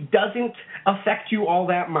probably doesn't affect you all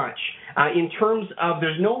that much in terms of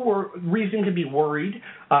there's no reason to be worried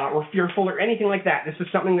or fearful or anything like that. This is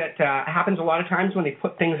something that happens a lot of times when they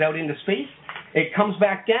put things out into space. It comes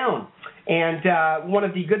back down. And one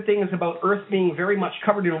of the good things about Earth being very much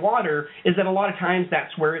covered in water is that a lot of times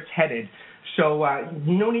that's where it's headed. So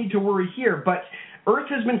no need to worry here. But Earth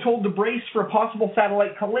has been told to brace for a possible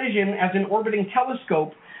satellite collision as an orbiting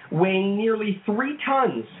telescope weighing nearly 3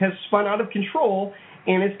 tons has spun out of control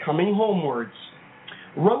and is coming homewards.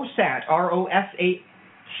 ROSAT,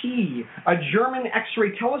 R-O-S-A-T, a German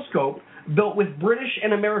X-ray telescope built with British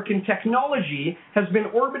and American technology, has been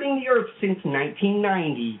orbiting the Earth since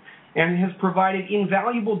 1990 and has provided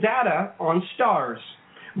invaluable data on stars.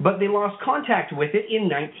 But they lost contact with it in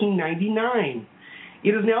 1999.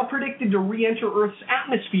 It is now predicted to re-enter Earth's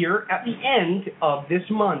atmosphere at the end of this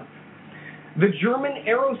month. The German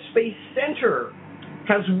Aerospace Center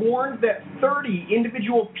has warned that 30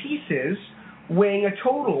 individual pieces weighing a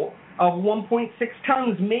total of 1.6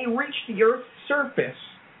 tons may reach the Earth's surface.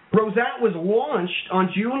 Rosette was launched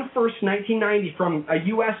on June 1st, 1990 from a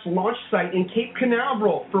U.S. launch site in Cape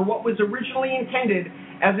Canaveral for what was originally intended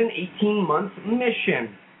as an 18-month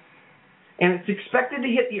mission. And it's expected to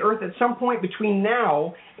hit the Earth at some point between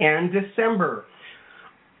now and December.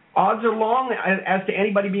 Odds are long as to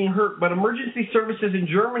anybody being hurt, but emergency services in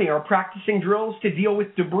Germany are practicing drills to deal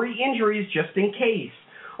with debris injuries just in case,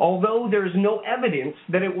 although there is no evidence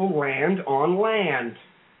that it will land on land.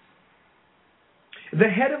 The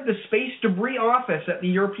head of the Space Debris Office at the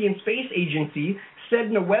European Space Agency said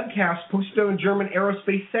in a webcast posted on the German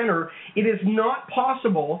Aerospace Center, it is not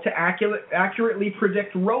possible to accurately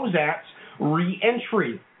predict Rosette's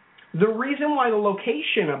re-entry. The reason why the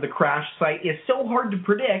location of the crash site is so hard to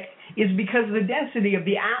predict is because the density of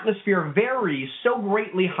the atmosphere varies so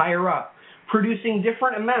greatly higher up, producing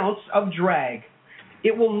different amounts of drag.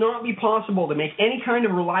 It will not be possible to make any kind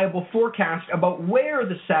of reliable forecast about where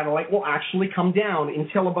the satellite will actually come down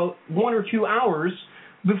until about 1 or 2 hours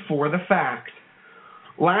before the fact.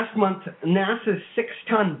 Last month, NASA's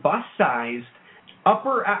 6-ton bus-sized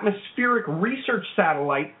upper atmospheric research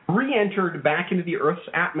satellite re-entered back into the Earth's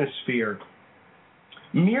atmosphere.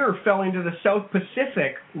 Mir fell into the South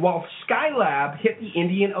Pacific, while Skylab hit the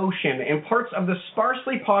Indian Ocean and parts of the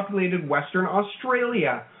sparsely populated Western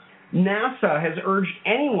Australia. NASA has urged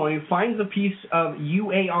anyone who finds a piece of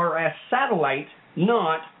UARS satellite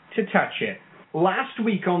not to touch it. Last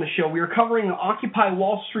week on the show, we were covering the Occupy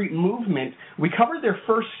Wall Street movement. We covered their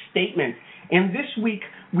first statement. And this week,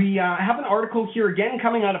 we have an article here again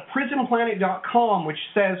coming out of PrisonPlanet.com, which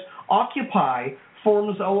says Occupy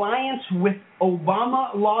forms alliance with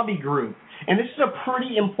Obama lobby group. And this is a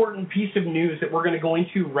pretty important piece of news that we're going to go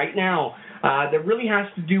into right now that really has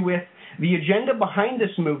to do with the agenda behind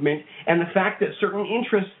this movement and the fact that certain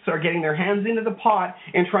interests are getting their hands into the pot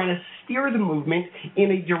and trying to steer the movement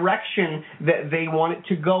in a direction that they want it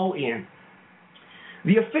to go in.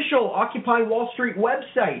 The official Occupy Wall Street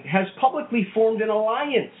website has publicly formed an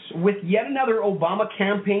alliance with yet another Obama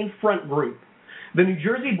campaign front group, the New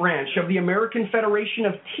Jersey branch of the American Federation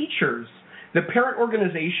of Teachers, the parent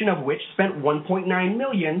organization of which spent $1.9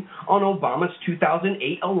 million on Obama's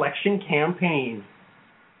 2008 election campaign.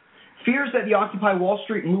 Fears that the Occupy Wall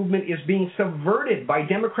Street movement is being subverted by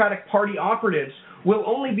Democratic Party operatives will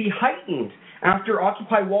only be heightened after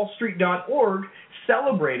OccupyWallStreet.org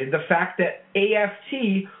celebrated the fact that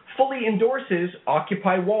AFT fully endorses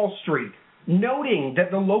Occupy Wall Street, noting that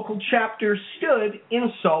the local chapter stood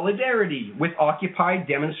in solidarity with Occupy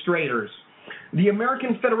demonstrators. The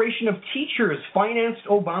American Federation of Teachers financed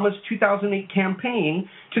Obama's 2008 campaign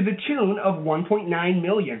to the tune of $1.9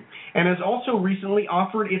 million and has also recently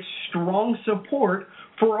offered its strong support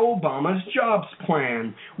for Obama's jobs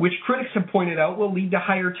plan, which critics have pointed out will lead to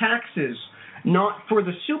higher taxes, not for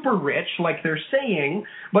the super rich like they're saying,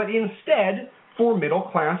 but instead for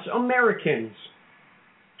middle-class Americans.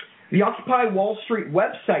 The Occupy Wall Street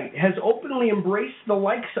website has openly embraced the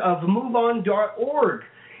likes of MoveOn.org,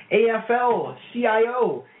 AFL,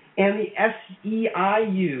 CIO, and the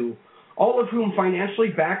SEIU, all of whom financially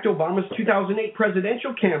backed Obama's 2008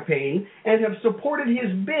 presidential campaign and have supported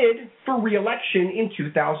his bid for re-election in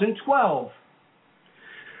 2012.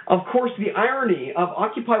 Of course, the irony of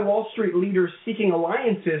Occupy Wall Street leaders seeking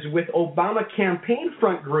alliances with Obama campaign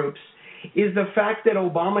front groups is the fact that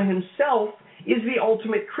Obama himself is the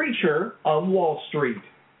ultimate creature of Wall Street.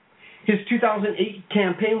 His 2008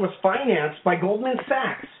 campaign was financed by Goldman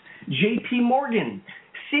Sachs, J.P. Morgan,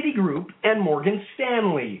 Citigroup, and Morgan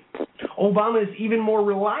Stanley. Obama is even more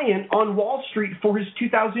reliant on Wall Street for his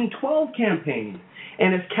 2012 campaign,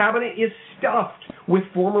 and his cabinet is stuffed with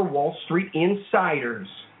former Wall Street insiders.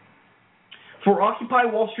 For Occupy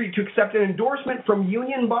Wall Street to accept an endorsement from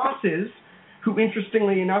union bosses, who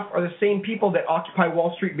interestingly enough are the same people that Occupy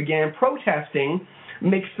Wall Street began protesting,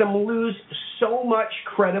 makes them lose so much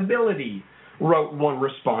credibility, wrote one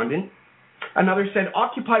respondent. Another said,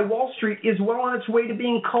 Occupy Wall Street is well on its way to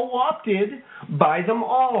being co-opted by them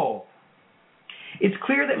all. It's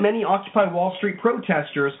clear that many Occupy Wall Street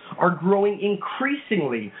protesters are growing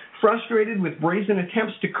increasingly frustrated with brazen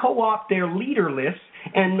attempts to co-opt their leaderless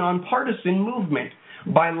and nonpartisan movement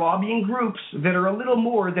by lobbying groups that are a little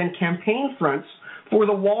more than campaign fronts for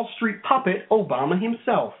the Wall Street puppet Obama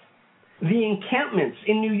himself. The encampments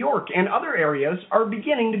in New York and other areas are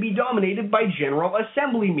beginning to be dominated by General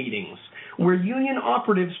Assembly meetings, where union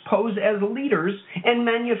operatives pose as leaders and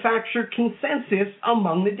manufacture consensus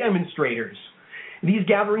among the demonstrators. These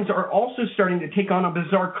gatherings are also starting to take on a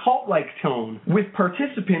bizarre cult-like tone, with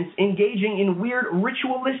participants engaging in weird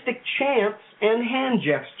ritualistic chants and hand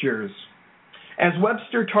gestures. As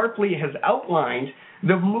Webster Tarpley has outlined,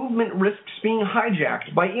 the movement risks being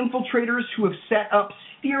hijacked by infiltrators who have set up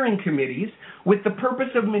steering committees with the purpose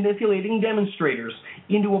of manipulating demonstrators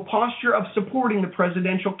into a posture of supporting the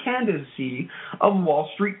presidential candidacy of Wall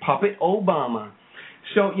Street puppet Obama.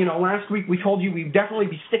 So, last week we told you we'd definitely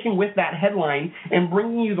be sticking with that headline and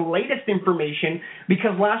bringing you the latest information,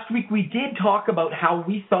 because last week we did talk about how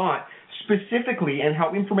we thought specifically and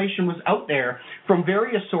how information was out there from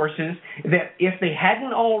various sources that if they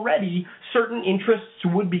hadn't already, certain interests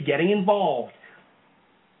would be getting involved.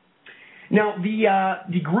 Now,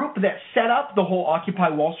 the group that set up the whole Occupy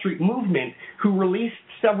Wall Street movement, who released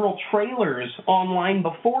several trailers online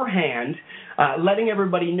beforehand, letting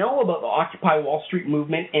everybody know about the Occupy Wall Street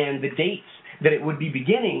movement and the dates that it would be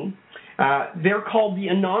beginning, they're called the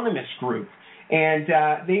Anonymous Group. And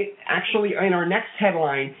they actually, in our next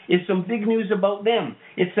headline, is some big news about them.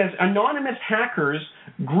 It says, Anonymous Hackers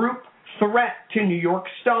Group Threat to New York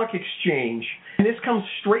Stock Exchange. And this comes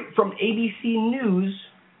straight from ABCnews.com.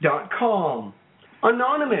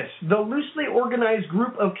 Anonymous, the loosely organized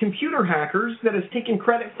group of computer hackers that has taken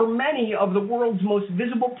credit for many of the world's most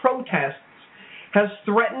visible protests, has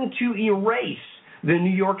threatened to erase the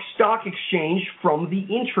New York Stock Exchange from the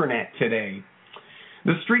internet today.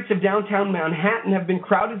 The streets of downtown Manhattan have been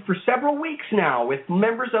crowded for several weeks now with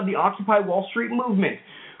members of the Occupy Wall Street movement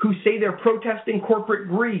who say they're protesting corporate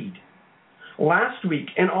greed. Last week,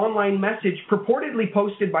 an online message purportedly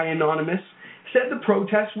posted by Anonymous said the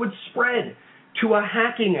protest would spread to a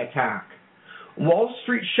hacking attack. Wall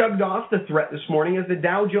Street shrugged off the threat this morning as the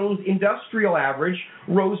Dow Jones Industrial Average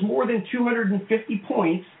rose more than 250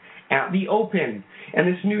 points at the open. And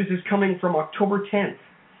this news is coming from October 10th.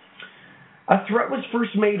 A threat was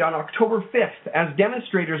first made on October 5th as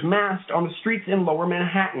demonstrators massed on the streets in Lower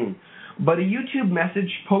Manhattan. But a YouTube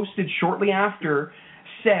message posted shortly after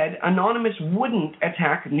said Anonymous wouldn't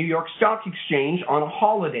attack New York Stock Exchange on a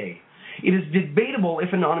holiday. It is debatable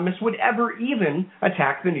if Anonymous would ever even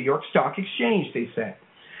attack the New York Stock Exchange, they said.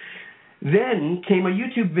 Then came a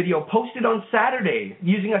YouTube video posted on Saturday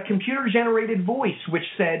using a computer-generated voice which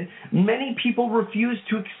said, many people refuse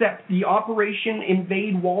to accept the Operation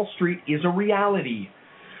Invade Wall Street is a reality.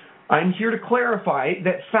 I'm here to clarify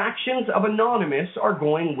that factions of Anonymous are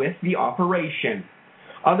going with the operation.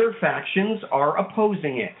 Other factions are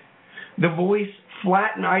opposing it. The voice,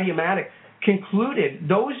 flat and idiomatic, concluded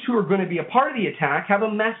those who are going to be a part of the attack have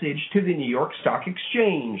a message to the New York Stock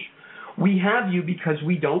Exchange. We have you because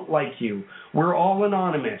we don't like you. We're all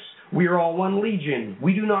anonymous. We are all one legion.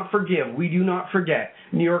 We do not forgive. We do not forget.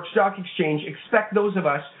 New York Stock Exchange, expect those of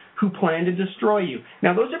us who plan to destroy you.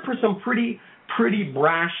 Now, those are some pretty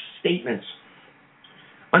brash statements.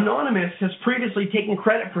 Anonymous has previously taken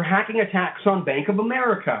credit for hacking attacks on Bank of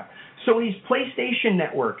America, Sony's PlayStation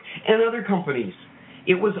Network, and other companies.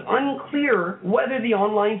 It was unclear whether the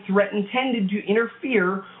online threat intended to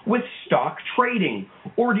interfere with stock trading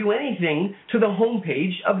or do anything to the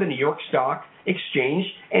homepage of the New York Stock Exchange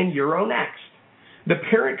and Euronext, the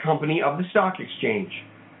parent company of the stock exchange.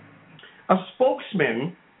 A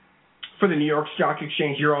spokesman for the New York Stock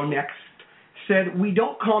Exchange Euronext said, we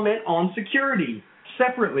don't comment on security.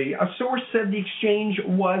 Separately, a source said the exchange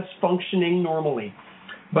was functioning normally.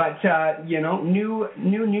 But, new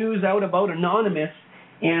news out about Anonymous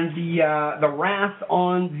and the wrath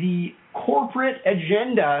on the corporate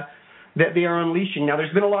agenda that they are unleashing. Now,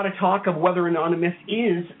 there's been a lot of talk of whether Anonymous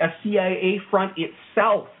is a CIA front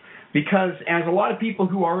itself, because as a lot of people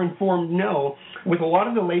who are informed know, with a lot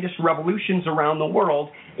of the latest revolutions around the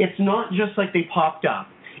world, it's not just like they popped up.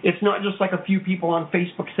 It's not just like a few people on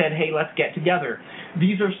Facebook said, hey, let's get together.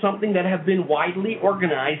 These are something that have been widely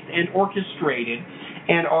organized and orchestrated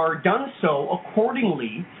and are done so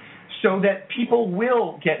accordingly, so that people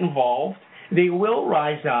will get involved, they will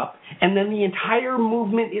rise up, and then the entire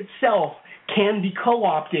movement itself can be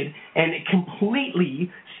co-opted and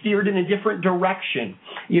completely steered in a different direction.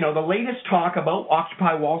 The latest talk about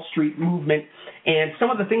Occupy Wall Street movement and some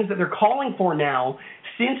of the things that they're calling for now,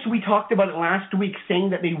 since we talked about it last week, saying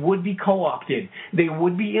that they would be co-opted, they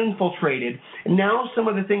would be infiltrated, now some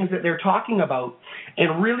of the things that they're talking about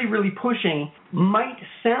and really pushing might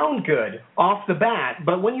sound good off the bat,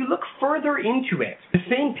 but when you look further into it, the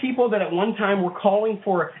same people that at one time were calling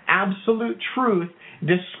for absolute truth,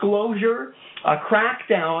 disclosure, a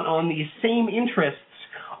crackdown on these same interests,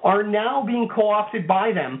 are now being co-opted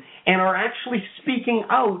by them and are actually speaking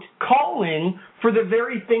out, calling for the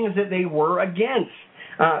very things that they were against.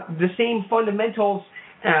 The same fundamentals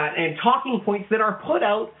and talking points that are put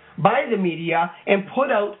out by the media and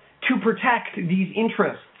put out to protect these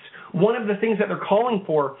interests. One of the things that they're calling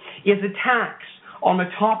for is a tax on the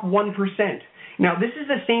top 1%. Now, this is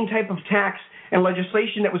the same type of tax and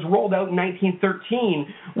legislation that was rolled out in 1913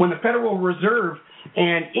 when the Federal Reserve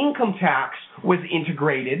and income tax was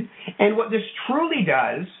integrated. And what this truly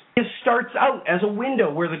does is starts out as a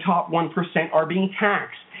window where the top 1% are being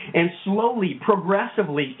taxed. And slowly,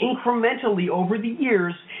 progressively, incrementally over the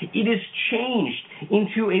years, it is changed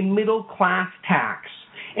into a middle-class tax.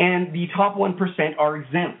 And the top 1% are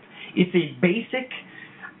exempt. It's a basic,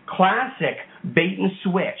 classic bait and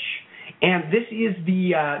switch. And this is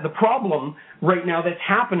the problem right now that's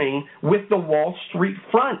happening with the Wall Street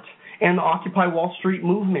front and the Occupy Wall Street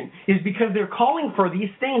movement, is because they're calling for these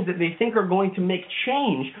things that they think are going to make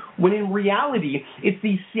change, when in reality, it's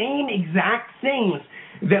the same exact things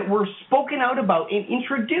that were spoken out about and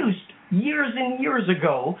introduced years and years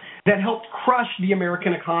ago that helped crush the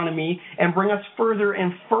American economy and bring us further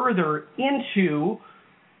and further into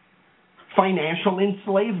financial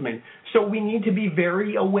enslavement. So we need to be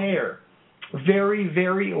very aware. Very,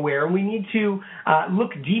 very aware. We need to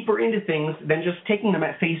look deeper into things than just taking them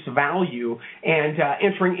at face value and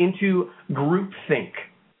entering into groupthink.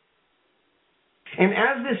 And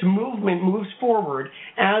as this movement moves forward,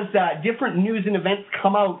 as different news and events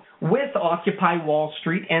come out with Occupy Wall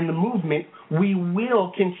Street and the movement, we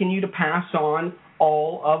will continue to pass on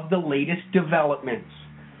all of the latest developments.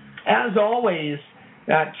 As always,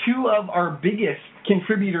 two of our biggest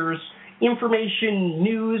contributors, information,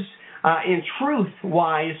 news, and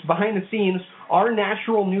truth-wise, behind the scenes, are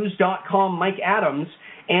naturalnews.com, Mike Adams,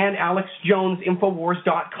 and Alex Jones,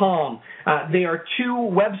 Infowars.com. They are two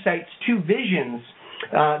websites, two visions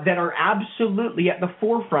that are absolutely at the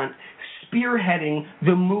forefront, spearheading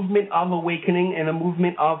the movement of awakening and the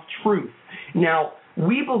movement of truth. Now,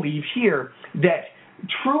 we believe here that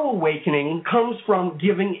true awakening comes from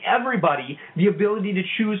giving everybody the ability to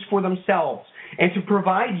choose for themselves and to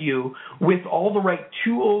provide you with all the right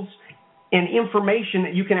tools and information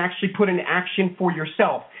that you can actually put into action for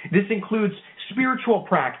yourself. This includes spiritual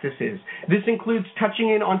practices. This includes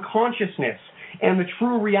touching in on consciousness and the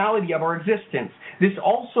true reality of our existence. This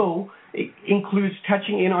also includes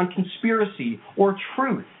touching in on conspiracy or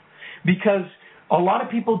truth, because a lot of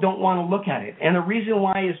people don't want to look at it. And the reason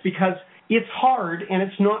why is because it's hard and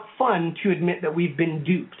it's not fun to admit that we've been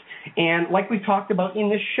duped. And like we talked about in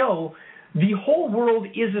this show, the whole world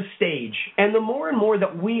is a stage, and the more and more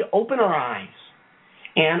that we open our eyes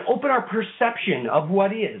and open our perception of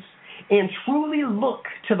what is and truly look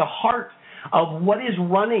to the heart of what is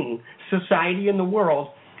running society and the world,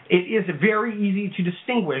 it is very easy to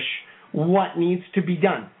distinguish what needs to be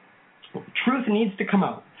done. Truth needs to come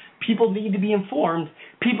out. People need to be informed.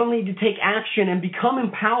 People need to take action and become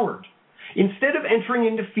empowered instead of entering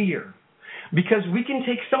into fear, because we can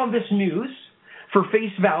take some of this news for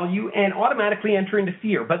face value and automatically enter into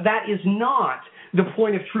fear. But that is not the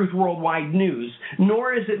point of Truth Worldwide News,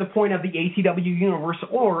 nor is it the point of the ATW Universe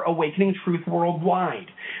or Awakening Truth Worldwide.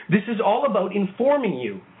 This is all about informing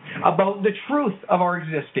you about the truth of our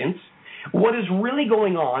existence, what is really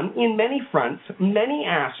going on in many fronts, many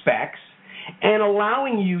aspects, and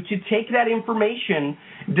allowing you to take that information,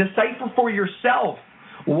 decipher for yourself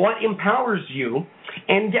what empowers you,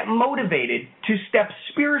 and get motivated to step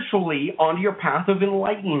spiritually onto your path of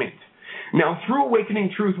enlightenment. Now, through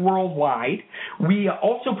Awakening Truth Worldwide, we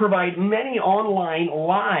also provide many online,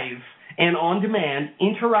 live, and on-demand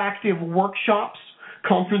interactive workshops,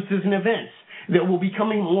 conferences, and events that will be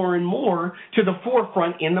coming more and more to the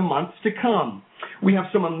forefront in the months to come. We have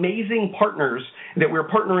some amazing partners that we're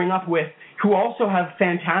partnering up with who also have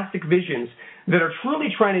fantastic visions that are truly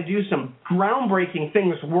trying to do some groundbreaking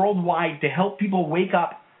things worldwide to help people wake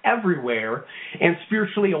up everywhere and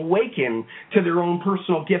spiritually awaken to their own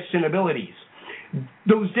personal gifts and abilities.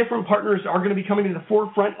 Those different partners are going to be coming to the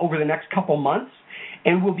forefront over the next couple months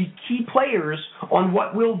and will be key players on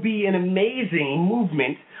what will be an amazing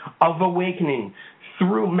movement of awakening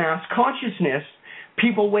through mass consciousness,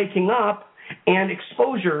 people waking up, and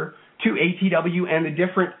exposure to ATW and the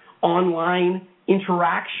different online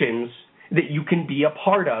interactions that you can be a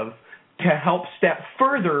part of to help step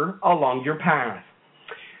further along your path.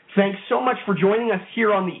 Thanks so much for joining us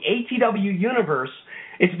here on the ATW Universe.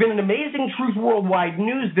 It's been an amazing Truth Worldwide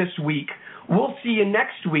News this week. We'll see you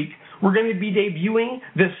next week. We're going to be debuting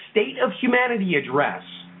the State of Humanity address.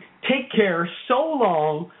 Take care. So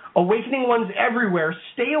long. Awakening ones everywhere.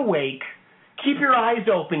 Stay awake. Keep your eyes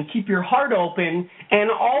open. Keep your heart open. And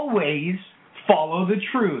always follow the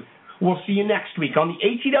truth. We'll see you next week on the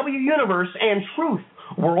ATW Universe and Truth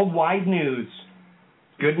Worldwide News.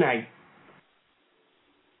 Good night.